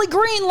Kelly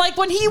Green like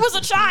when he was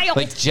a child.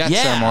 Like Jets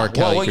Yeah, are more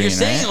Kelly well, Green, you're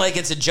saying right? like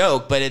it's a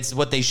joke, but it's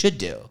what they should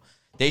do.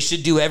 They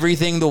should do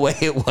everything the way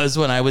it was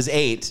when I was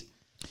 8.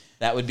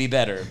 That would be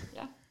better.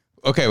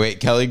 Okay, wait.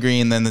 Kelly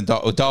Green, then the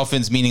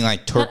Dolphins, meaning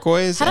like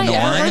turquoise How do and I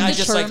ever orange. heard I the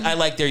just term- I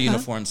like their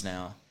uniforms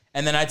now.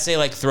 And then I'd say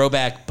like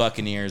throwback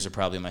Buccaneers are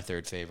probably my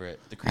 3rd favorite.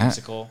 The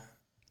creamsicle.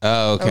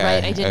 Oh, okay. Oh,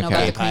 right. I didn't know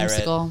about the Pirate.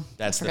 creamsicle.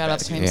 That's I the forgot about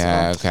best the creamsicle. uniform.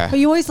 Yeah, But okay.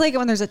 you always like it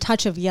when there's a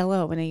touch of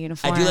yellow in a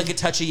uniform. I do like a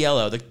touch of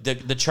yellow.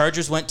 The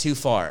Chargers went too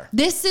far.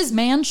 This is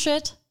man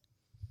shit.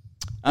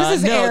 This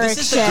is Eric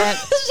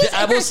shit.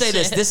 I will say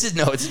this. This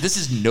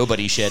is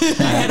nobody shit.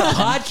 I had a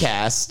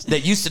podcast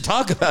that used to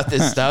talk about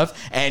this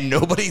stuff, and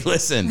nobody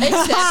listened.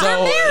 Except for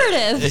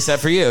Meredith.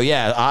 Except for you,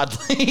 yeah.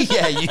 Oddly,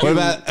 yeah. You. What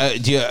about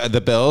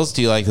the Bills?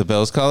 Do you like the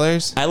Bills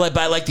colors? I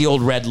like the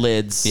old red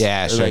lids.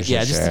 Yeah, sure,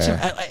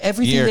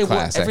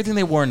 everything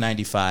they wore in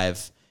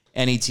 '95.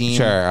 Any team,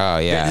 sure. Oh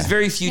yeah. There's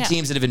very few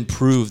teams that have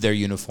improved their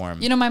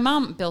uniform. You know, my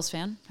mom, Bills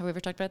fan. Have we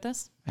ever talked about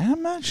this?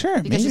 I'm not sure.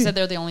 Because she said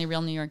they're the only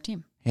real New York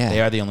team. Yeah,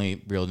 they are the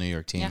only real New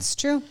York team. That's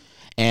true.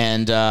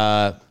 And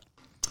the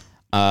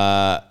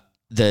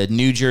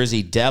New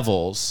Jersey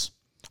Devils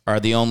are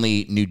the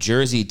only New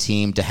Jersey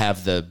team to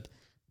have the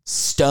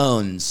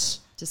stones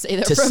To say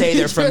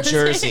they're from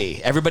Jersey.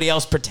 Everybody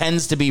else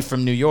pretends to be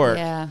from New York,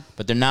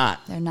 but they're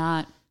not. They're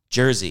not.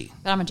 Jersey.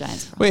 But I'm a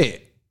Giants fan.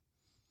 Wait.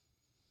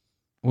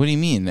 What do you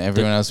mean?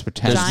 Everyone else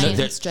pretends.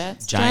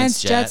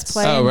 Giants, Jets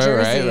play Oh, in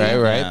Jersey.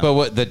 right. Yeah. But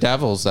what the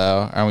Devils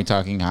though? Are we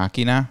talking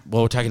hockey now?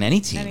 Well, we're talking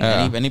any team,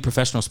 any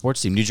professional sports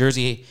team. New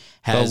Jersey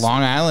has The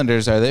Long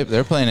Islanders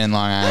they're playing in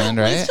Long Island,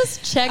 right? Liz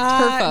just checked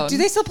her phone. Do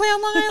they still play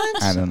on Long Island?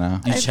 I don't know.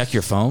 You check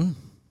your phone.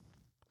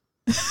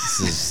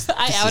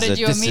 I outed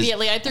you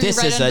immediately. I threw you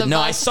right under the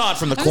bus. I saw it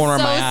from the corner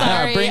of my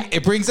eye. sorry.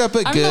 It brings up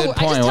a good I just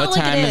point. tell What it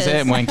like time it is it?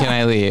 is. And when can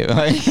I leave?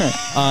 I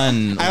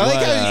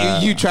like how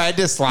you tried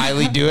to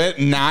slyly do it,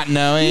 not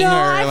knowing. No, or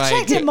I've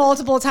checked it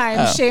multiple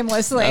times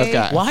shamelessly.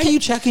 Okay. Why are you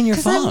checking your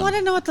Because phone? I want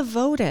to know what the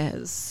vote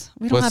is.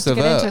 We don't What's have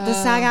to the get vote? into it.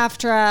 The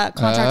SAG-AFTRA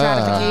contract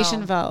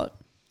ratification vote.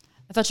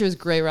 I thought she was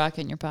gray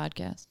rocking your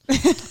podcast.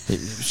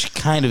 She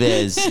kind of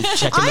is.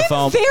 Checking the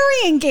phone. I'm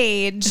very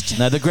engaged.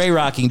 No, the gray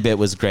rocking bit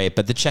was great,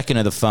 but the checking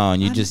of the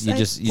phone, you just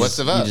What's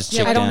the vote? You just I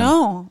check don't in.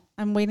 know.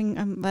 I'm waiting.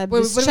 I'm what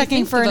do just we checking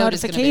think for a the vote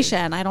is gonna be?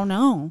 notification. I don't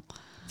know.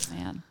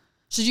 Man.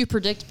 Should you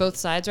predict both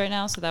sides right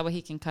now so that way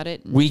he can cut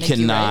it? And We make you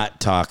cannot right?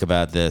 talk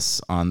about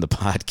this on the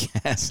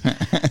podcast.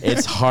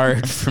 It's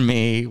hard for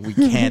me. We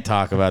can't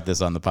talk about this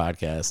on the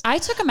podcast. I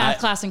took a math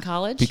class in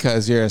college.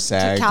 Because you're a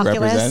SAG calculus?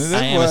 representative.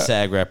 I am a What?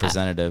 SAG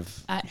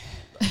representative.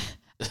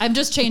 I'm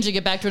just changing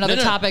it back to another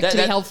topic to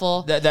be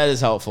helpful. That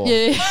is helpful.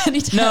 Yeah.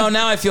 Anytime. No,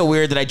 now I feel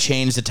weird that I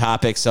changed the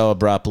topic so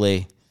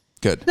abruptly.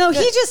 Good. No,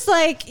 he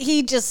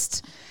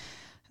just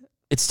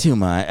It's too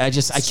much. I it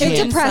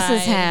can't.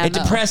 depresses him. It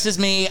depresses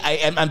me.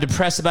 I'm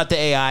depressed about the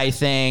AI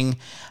thing.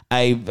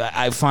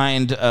 I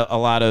find a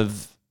lot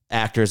of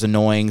actors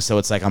annoying, so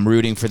it's like I'm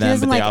rooting for them,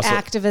 doesn't but they like also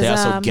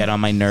activism. get on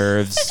my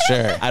nerves.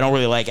 Sure, I don't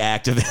really like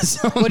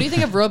activism. What do you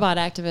think of robot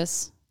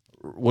activists?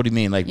 What do you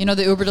mean? Like, You know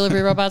the Uber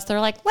delivery robots? They're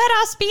like, let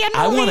us be in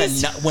I want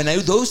movies. to when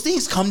those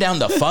things come down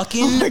the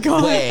fucking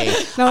way.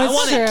 No, I it's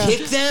want to true.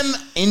 kick them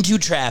into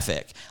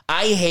traffic.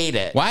 I hate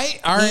it. Why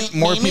aren't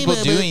more people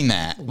doing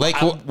that? Like,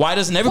 Why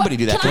doesn't everybody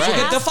do that? Can I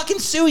Because ask? they'll fucking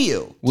sue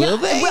you. will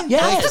they? Yes.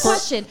 That's the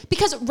question.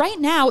 Because right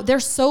now they're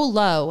so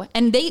low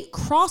and they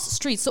cross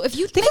streets. So if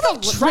you They make could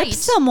a trip right,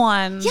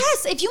 someone.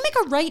 yes, if you make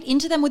a right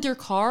into them with your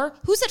car,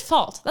 who's at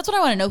fault? That's what I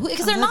want to know.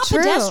 Because they're not that's true.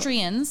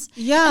 pedestrians.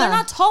 Yeah. and they're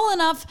not tall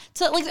enough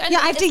to like. Yeah,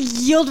 I have to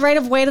yield right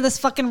of way to this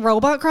fucking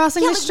robot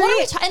crossing the like, what are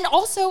we street. and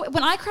also,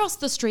 when I cross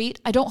the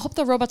street, I don't hope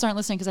the robots aren't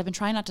listening because I've been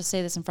trying not to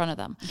say this in front of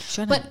them.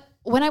 shouldn't. But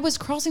when I was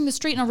crossing the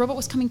street and a robot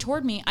was coming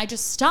toward me, I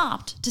just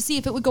stopped to see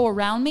if it would go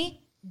around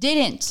me.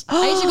 Didn't.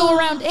 I had to go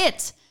around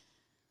it.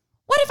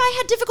 What if I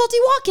had difficulty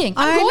walking?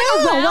 I'm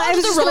going around I was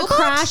the just gonna robot.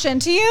 crash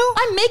into you.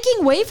 I'm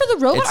making way for the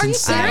robot. Are you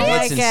insane. I don't serious?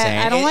 like It's it. insane.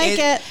 I don't like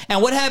it.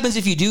 And what happens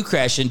if you do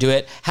crash into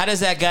it? How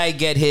does that guy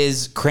get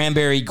his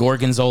cranberry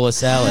gorgonzola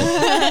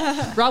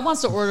salad? Rob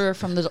wants to order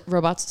from the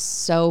robots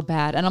so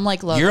bad, and I'm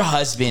like, look, Your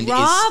husband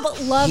Rob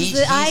is loves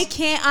it. I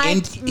can't. I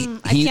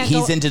can't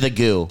he's go- into the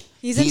goo.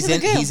 He's into the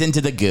goo. He's into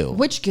the goo.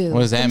 which goo? What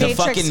does that The mean?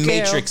 Matrix fucking goo.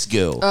 Matrix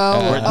goo.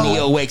 Where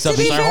Neo wakes up To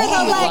be and he's fair, like,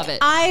 though, love like it.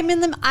 I'm in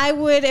them. I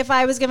would, if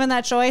I was given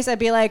that choice, I'd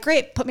be like,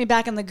 great, put me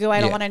back in the goo. I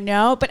don't Yeah. want to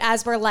know. But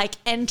as we're like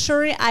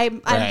entering,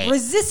 I'm Right.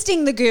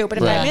 resisting the goo. But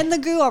if Right. I'm in the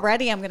goo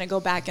already, I'm gonna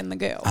go back in the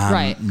goo.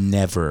 Right. I'm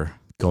never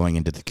going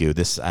into the goo.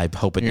 I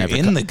hope it You're never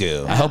in the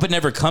goo. I hope it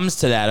never comes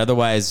to that.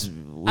 Otherwise,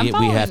 we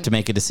following- have to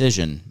make a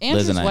decision.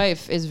 Andrew's Liz and I.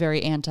 wife is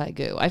very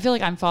anti-goo. I feel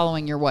like I'm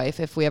following your wife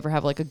if we ever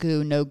have like a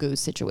goo, no goo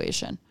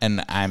situation.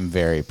 And I'm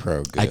very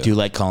pro goo. I do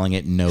like calling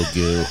it no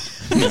goo.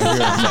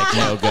 Like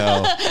no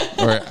go.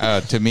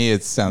 Or to me,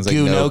 it sounds like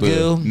Goo, no no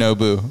boo. goo? No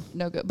boo.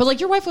 No goo. But like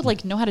your wife would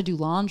like know how to do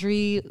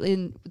laundry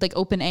in like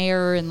open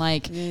air and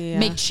like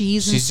make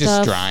cheese and She's stuff.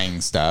 just drying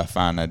stuff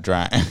on a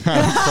dry.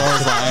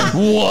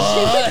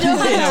 What? know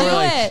how to Yeah, do we're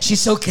like, it.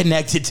 she's so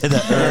connected to the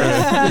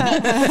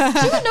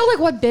earth. She would know like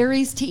what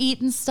berries to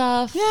eat and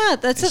stuff. Yeah,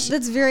 that's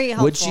very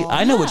helpful. Would she?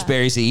 I know which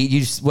berries to eat.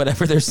 You just,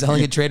 whatever they're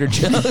selling at Trader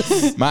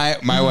Joe's. My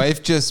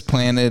wife just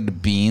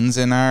planted beans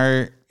in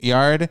our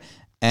yard,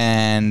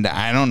 and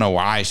I don't know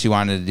why she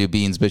wanted to do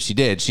beans, but she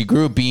did. She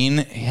grew a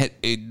bean.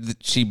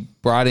 She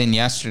brought in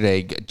yesterday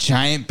a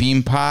giant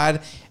bean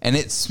pod, and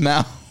it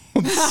smelled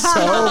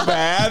so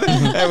bad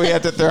that we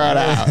had to throw it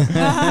out.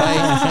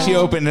 Like, she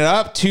opened it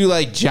up, two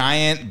like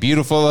giant,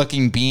 beautiful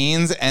looking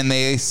beans, and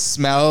they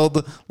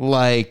smelled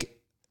like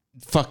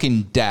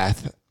fucking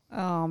death.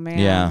 Oh man.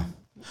 Yeah.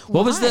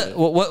 What was the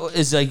what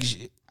is like?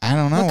 I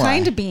don't know What why.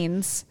 kind of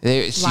beans?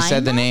 She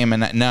said the name,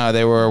 and no,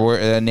 they were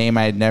a name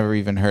I'd never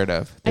even heard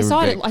of. I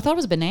saw it. I thought it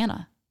was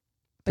banana.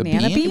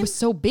 Banana bean? bean? It was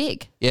so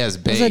big. Yeah, it's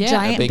big. It was a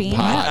giant big bean?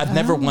 pot. I've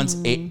never once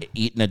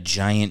eaten a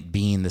giant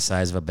bean the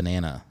size of a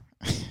banana.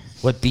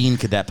 What bean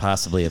could that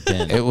possibly have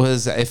been? It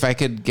was. If I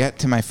could get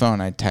to my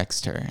phone, I'd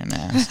text her and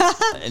ask.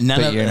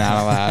 But you're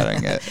not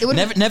allowing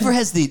it. Never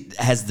has the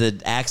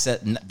access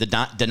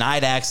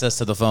denied access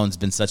to the phone's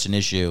been such an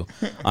issue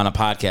on a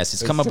podcast.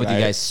 It's come up with you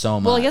guys so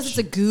much. Well, I guess it's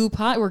a goo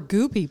pot. We're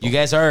goo people. You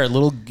guys are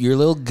you're a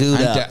little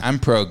gooed up. I'm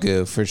pro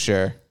goo for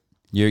sure.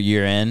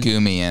 You're in. Goo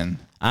me in.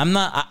 I'm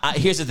not.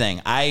 Here's the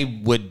thing.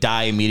 I would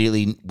die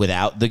immediately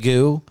without the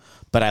goo,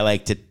 but I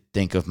like to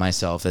think of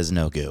myself as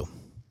no goo.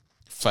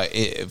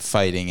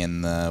 Fighting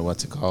in the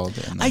what's it called?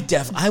 I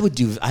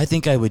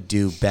think I would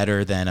do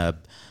better than a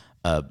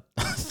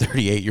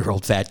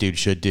 38-year-old fat dude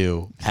should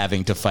do,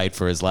 having to fight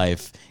for his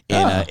life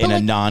in a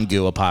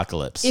non-goo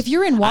apocalypse. If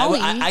you're in Wall-E,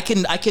 I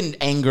can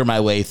anger my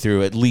way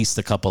through at least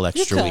a couple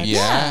extra could. weeks.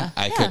 Yeah,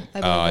 I could. I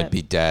believe I'd it.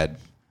 be dead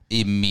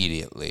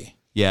immediately.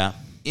 Yeah.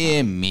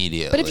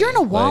 Immediately. but if you're in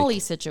a Wall-E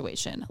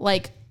situation,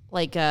 like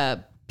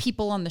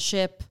people on the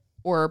ship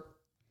or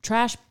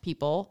trash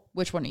people,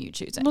 which one are you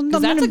choosing? Well,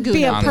 Because I'm that's a gonna goo.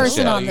 be a number.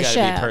 person on you the gotta be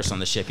a ship. person on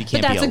the ship. You But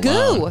can't that's a be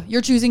alone. goo.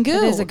 You're choosing goo.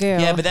 It is a goo.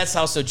 Yeah, but that's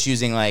also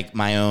choosing like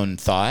my own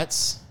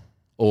thoughts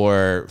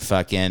or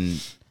fucking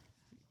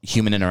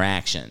human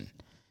interaction.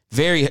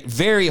 Very,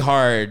 very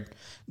hard.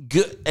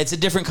 It's a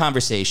different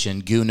conversation.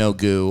 Goo, no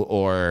goo,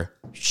 or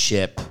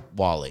ship,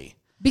 Wall-E.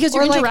 Because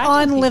Or you're like interacting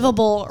with people.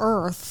 unlivable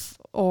Earth.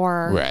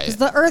 Or Right. because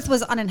the Earth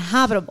was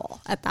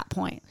uninhabitable at that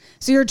point,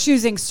 so you're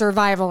choosing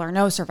survival or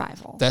no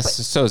survival.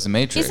 so is the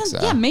Matrix.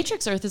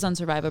 Matrix Earth is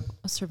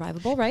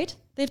survivable, right?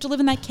 They have to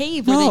live in that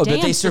cave where No, they but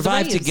dance they with the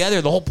survive waves.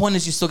 together. The whole point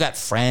is you still got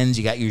friends.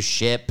 You got your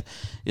ship.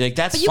 Like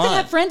that's But you fun. can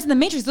have friends in the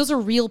Matrix. Those are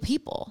real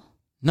people.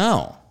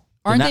 No,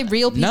 Aren't They're they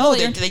real people? No,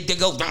 They're- they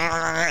go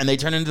and they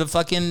turn into the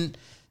fucking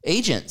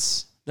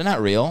agents. They're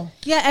not real.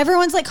 Yeah,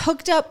 everyone's like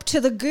hooked up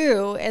to the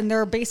goo, and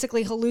they're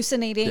basically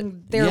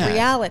hallucinating their Yeah.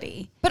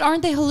 reality But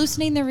aren't they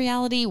hallucinating their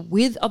reality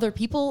with other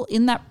people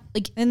in that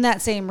in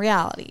that same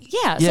reality.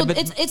 Yeah, Yeah, so but-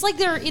 it's like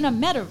they're in a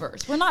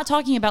metaverse. We're not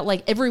talking about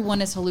like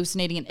everyone is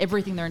hallucinating and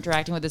everything they're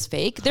interacting with is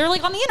fake. They're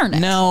like on the internet.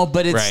 No,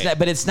 but it's Right.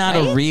 but it's not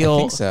Right? a real. I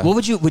think so. What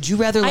would you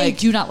rather like? I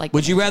do not like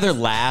Would the you rather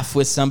laugh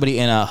with somebody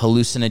in a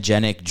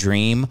hallucinogenic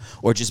dream,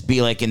 or just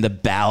be like in the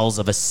bowels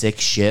of a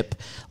sick ship,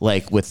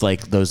 like with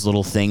like those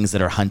little things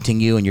that are hunting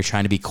you, and you're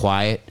trying to be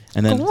quiet,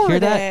 and then hear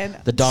that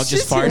Gordon. the dog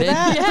just Did you hear farted.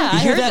 that? Yeah, you I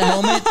hear heard that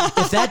moment?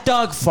 If that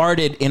dog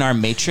farted in our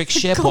Matrix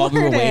ship while we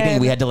were waiting,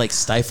 Gordon. we had to like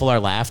stifle our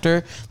laughter.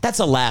 That's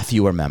a laugh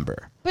you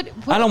remember. But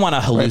I don't want a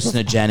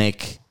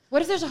hallucinogenic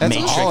What if there's a That's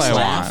Matrix all I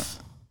laugh.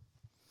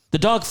 The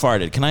dog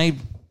farted. Can I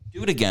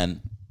do it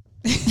again?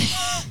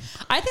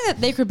 I think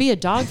that there could be a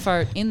dog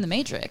fart in the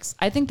Matrix.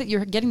 I think that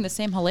you're getting the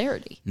same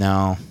hilarity.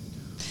 No.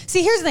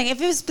 See, here's the thing.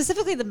 If it was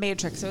specifically the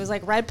Matrix, it was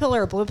like red pill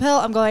or blue pill,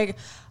 I'm going,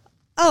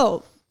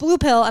 oh, blue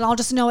pill, and I'll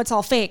just know it's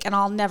all fake, and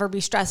I'll never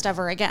be stressed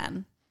ever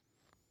again.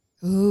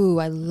 Ooh,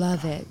 I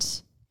love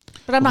it.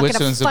 But I'm not Which going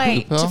to one's the blue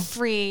fight to pill?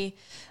 free.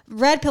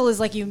 Red pill is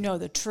like you know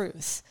the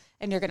truth,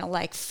 and you're going to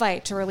like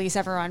fight to release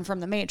everyone from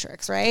the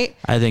Matrix, right?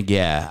 I think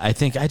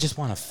I just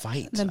want to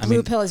fight. Then I blue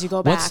mean, pill is you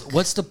go what's back.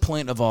 what's the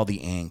point of all the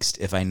angst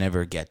if I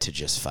never get to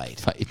just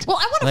fight? Well,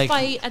 I want to Like-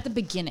 fight at the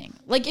beginning.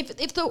 Like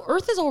if the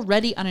Earth is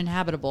already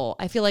uninhabitable,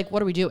 I feel like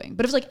what are we doing?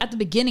 But if it's like at the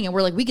beginning and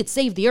we're like we could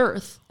save the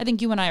Earth, I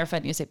think you and I are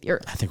fighting to save the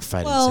Earth. I think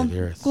fighting Well, to save the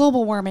earth.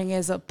 global warming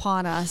is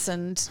upon us,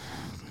 and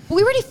But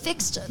we already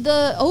fixed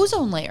the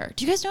ozone layer.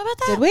 Do you guys know about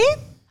that? did we?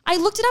 I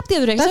looked it up the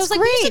other day. So I That's was like,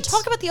 we used great. to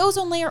talk about the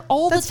ozone layer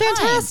all That's the time.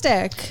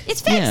 fantastic.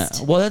 It's Yeah,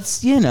 fixed. well, that's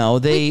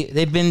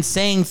they've been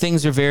saying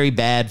things are very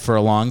bad for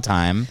a long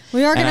time.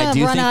 We are and going I to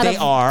do run think out they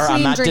of are. clean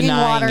I'm not drinking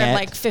denying water it. in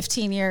like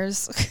 15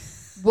 years.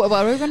 What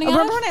are we running out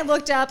Remember of? when I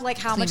looked up like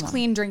how much water.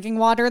 clean drinking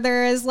water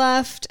there is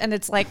left, and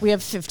it's like we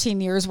have 15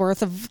 years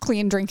worth of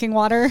clean drinking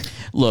water.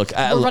 Look,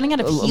 We're running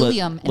out of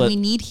helium, and let- we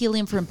need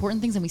helium for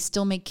important things, and we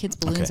still make kids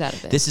balloons out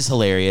of it. This is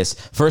hilarious.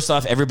 First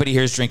off, everybody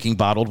here is drinking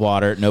bottled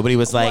water. Nobody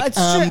was like, It's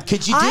true.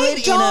 could you do I it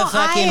in a don't-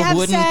 I fucking have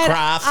wooden said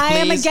craft, please? I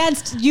am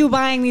against you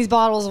buying these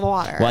bottles of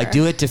water. Well, I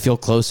do it to feel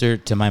closer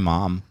to my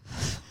mom.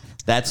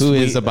 That's Who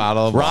is a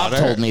bottle of Rob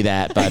water? told me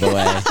that, by the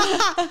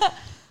way.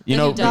 You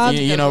know, he does.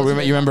 you know,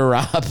 you remember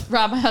Rob?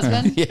 Rob, my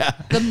husband. Yeah.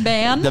 The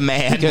man. The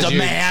man, Because the you-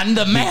 man,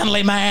 the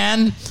manly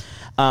man.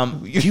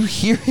 You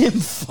hear him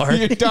fart.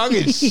 Your dog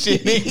is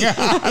shitting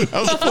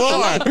on the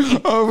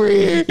floor over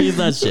here. He's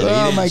not shitting.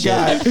 Oh He my didn't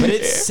shit. God. But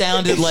it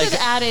sounded like Should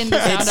add in the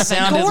it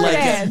sound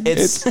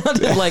effect.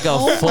 sounded like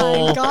a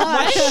full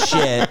gosh.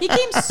 shit. He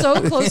came so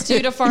close to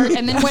you to fart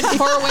and then went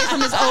far away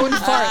from his own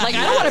fart. Like,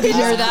 I don't want to be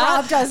near that.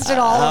 Rob does it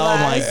all Oh of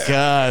my us.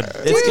 god,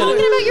 it's Talking gonna.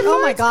 about your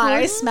Oh my farts, god, I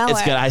Gordon. smell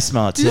It's it. good. I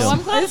smell it too. Oh,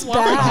 I'm glad it's water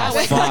bad. that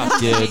way. Fuck,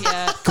 dude.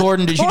 Yeah.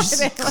 Gordon, did you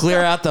just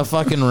clear out the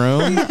fucking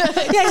room?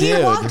 Yeah, he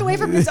Dude. walked away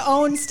from his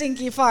own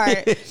stinky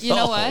fart. You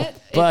know what?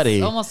 buddy.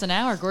 It's almost an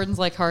hour. Gordon's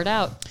like hard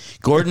out.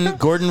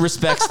 Gordon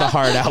respects the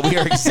hard out. We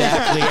are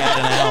exactly at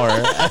an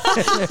hour.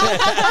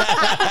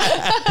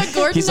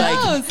 Gordon He's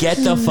knows. like, get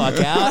the fuck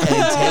out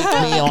and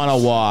take me on a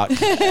walk.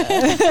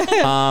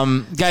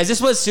 Guys,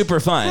 this was super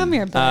fun. Come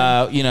here,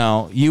 buddy.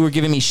 You were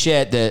giving me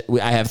shit that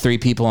I have 3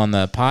 people on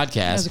the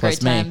podcast was a plus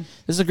great me. time.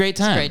 This is a great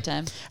time. Great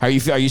time. Are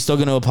you still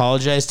going to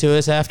apologize to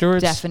us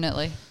afterwards?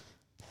 Definitely.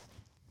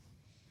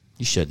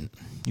 You shouldn't.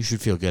 You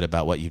should feel good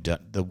about what you've done,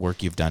 the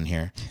work you've done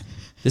here.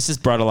 This has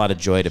brought a lot of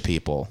joy to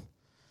people.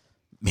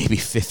 Maybe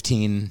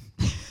 15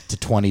 to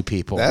 20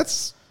 people.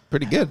 That's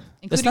pretty good.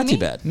 That's Including not me. too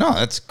bad. No,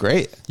 that's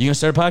great. You gonna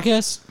start a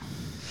podcast?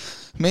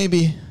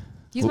 Maybe.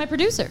 He's my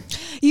producer.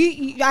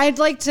 I'd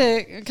like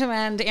to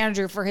commend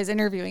Andrew for his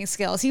interviewing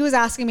skills. He was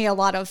asking me a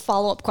lot of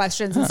follow-up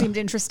questions and seemed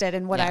interested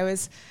in what I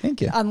was.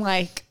 Thank you.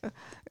 Unlike,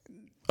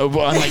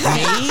 Unlike me?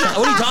 What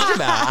are you talking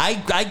about?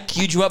 I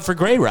queued you up for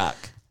Grey Rock.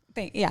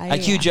 I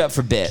queued you up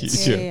for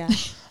bits. Yeah.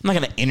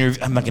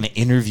 I'm not gonna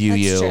interview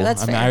That's you. true.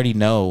 That's fair. I already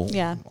know.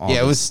 Yeah. all Yeah,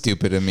 it the- was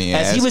stupid of me.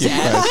 As he was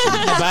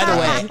by the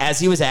way,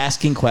 as he was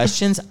asking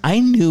questions, I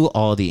knew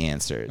all the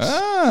answers.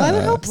 I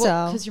would hope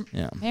so. Because you're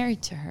Yeah.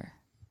 married to her.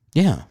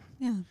 Yeah.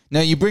 Yeah. No,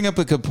 you bring up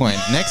a good point.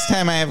 Next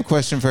time I have a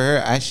question for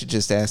her, I should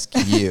just ask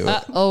you.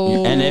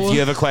 Oh. And if you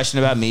have a question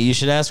about me, you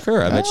should ask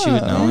her. I bet she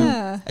would know.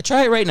 Yeah.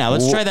 Try it right now.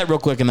 Let's try that real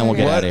quick, and then we'll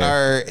get out What of here.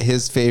 are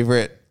his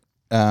favorite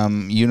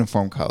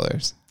uniform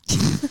colors?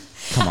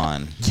 Come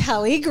on.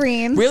 Kelly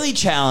Green, Really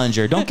challenge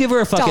her. Don't give her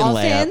a fucking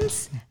layup.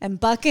 Dolphins, and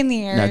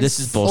Buccaneers. No, this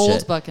is bullshit.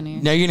 Old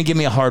Buccaneer. Now you're gonna give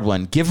me a hard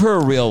one. Give her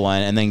a real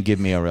one, and then give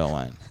me a real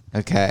one.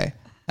 Okay.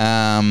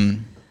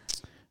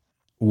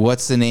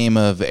 What's the name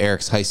of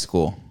Eric's high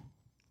school?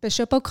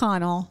 Bishop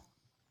O'Connell.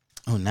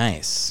 Oh,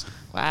 nice.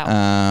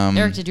 Wow.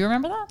 Eric, did you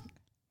remember that?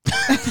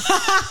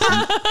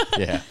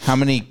 Yeah. How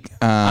many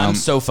I'm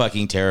so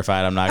fucking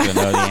terrified. I'm not gonna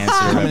know the answer.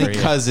 how many Remember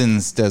you.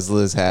 cousins does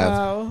Liz have?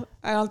 Oh,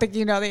 I don't think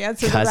you know the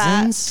answer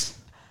Cousins? Is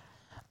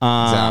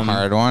that a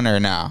hard one or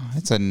no?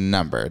 It's a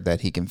number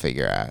that he can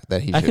figure out.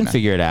 That he I should can know.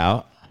 figure it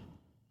out.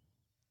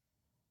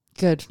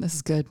 Good. This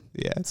is good.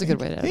 Yeah, It's a good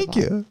way to Thank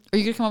have a you. Are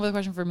you going to come up with a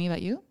question for me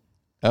about you?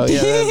 Oh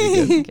yeah, that'd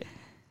be good. Okay.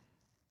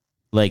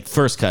 Like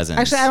first cousins.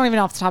 Actually, I don't even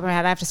know off the top of my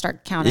head. I have to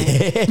start counting.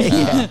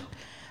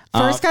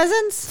 First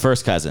cousins?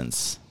 First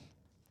cousins.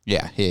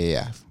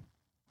 Yeah.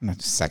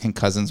 Not second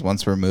cousins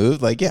once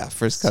removed. Like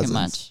first cousins. Too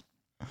much.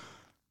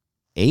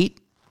 8.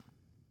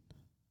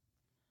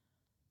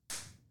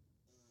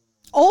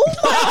 Oh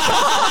my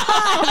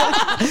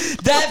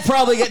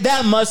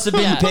That must have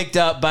been Yeah. picked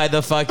up by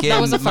the fucking That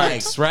was a fart.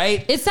 mics,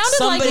 right? It sounded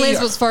like Liz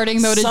was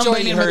farting, though, to join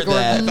somebody in heard with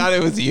that. Gordon. I thought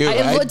it was you.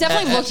 It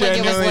definitely looked like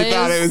it was genuinely Liz.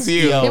 thought it was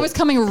you. Yo. It was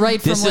coming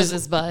right from This Liz's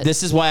is butt.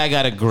 this is why I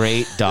got a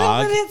great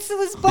dog. God. It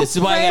was This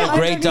is why I got a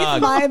great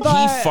dog. My He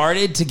butt.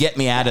 farted to get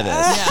me out of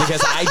this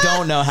because I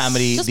don't know how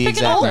many Just the pick it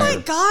exact up. Oh number.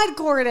 my God,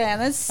 Gordon.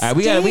 That's All right,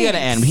 we gotta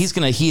end. He is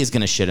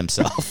gonna shit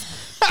himself.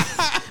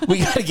 We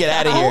gotta get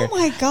out of here. Oh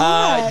my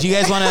God. Do you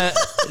guys wanna?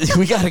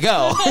 We gotta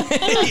go.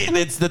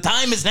 The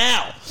time is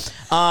now.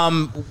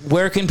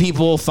 Where can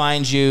people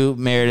find you,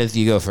 Meredith?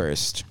 You go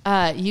first.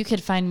 You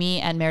could find me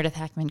at Meredith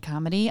Hackman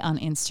Comedy on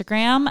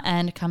Instagram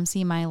and come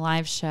see my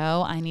live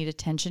show, I Need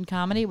Attention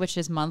Comedy, which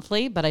is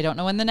monthly, but I don't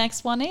know when the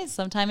next one is.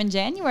 Sometime in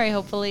January,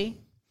 hopefully.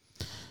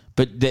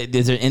 But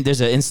there's an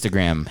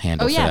Instagram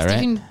handle Oh, for yes. that,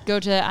 right? You can go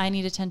to I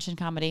Need Attention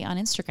Comedy on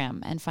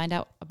Instagram and find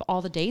out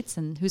all the dates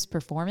and who's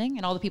performing.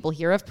 And all the people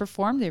here have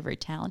performed. They're very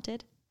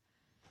talented.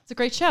 It's a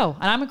great show.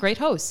 And I'm a great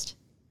host.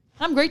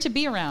 I'm great to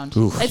be around.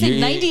 Ooh, I think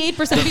you're-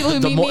 98% of people who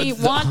meet me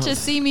the- want to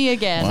see me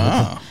again.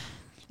 Wow.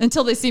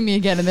 Until they see me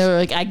again and they're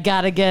like, I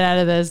got to get out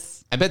of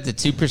this. I bet the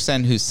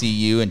 2% who see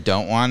you and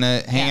don't want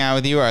to hang out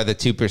with you are the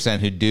 2%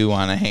 who do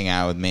want to hang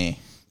out with me.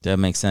 That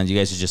makes sense. You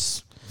guys are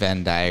just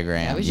Venn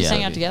diagram. Yeah, we just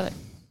hang out together.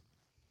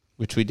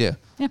 Which we do.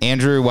 Yeah.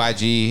 Andrew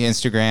YG,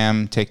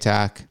 Instagram,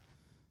 TikTok,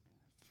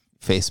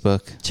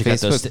 Facebook. Check out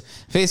those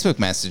Facebook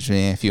message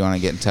me if you want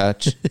to get in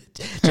touch.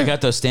 check out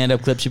those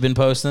stand-up clips you've been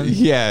posting. I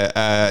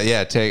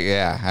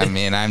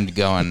mean, I'm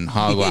going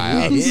hog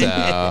wild.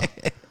 So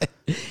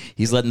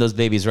He's letting those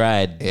babies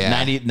ride.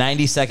 Yeah.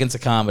 90 seconds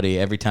of comedy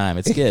every time.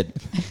 It's good.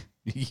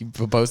 You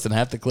posting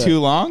half the clip. too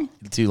long?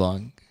 Too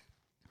long.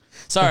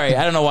 Sorry,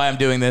 I don't know why I'm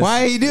doing this.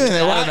 Why are you doing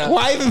that? I don't know.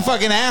 Why even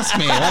fucking ask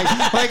me?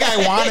 Like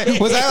I wanted.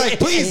 Was I like,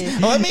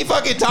 please let me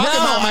fucking talk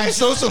about my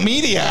social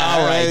media?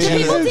 All right. Do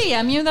people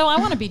DM you, though? I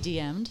want to be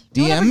DM'd.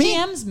 No one DM ever me?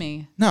 DMs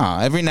me. No,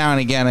 every now and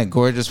again, a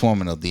gorgeous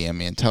woman will DM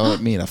me and tell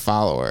me to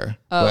follow her.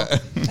 Oh.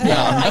 But-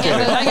 I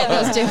get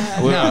those too.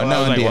 no I one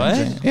was like,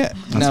 DMs what? me. Yeah,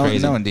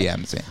 crazy. no one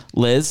DMs me.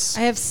 Liz,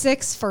 I have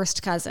 6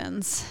 first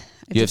cousins.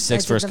 you have 6 I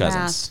did first the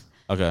cousins.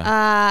 Okay.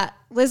 math.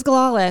 Liz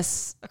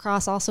Galalis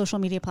across all social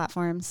media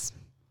platforms.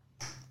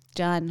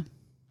 Done.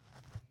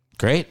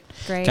 Great.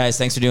 Great. Guys,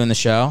 thanks for doing the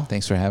show.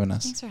 Thanks for having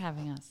us. Thanks for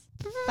having us.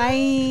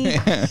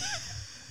 Bye.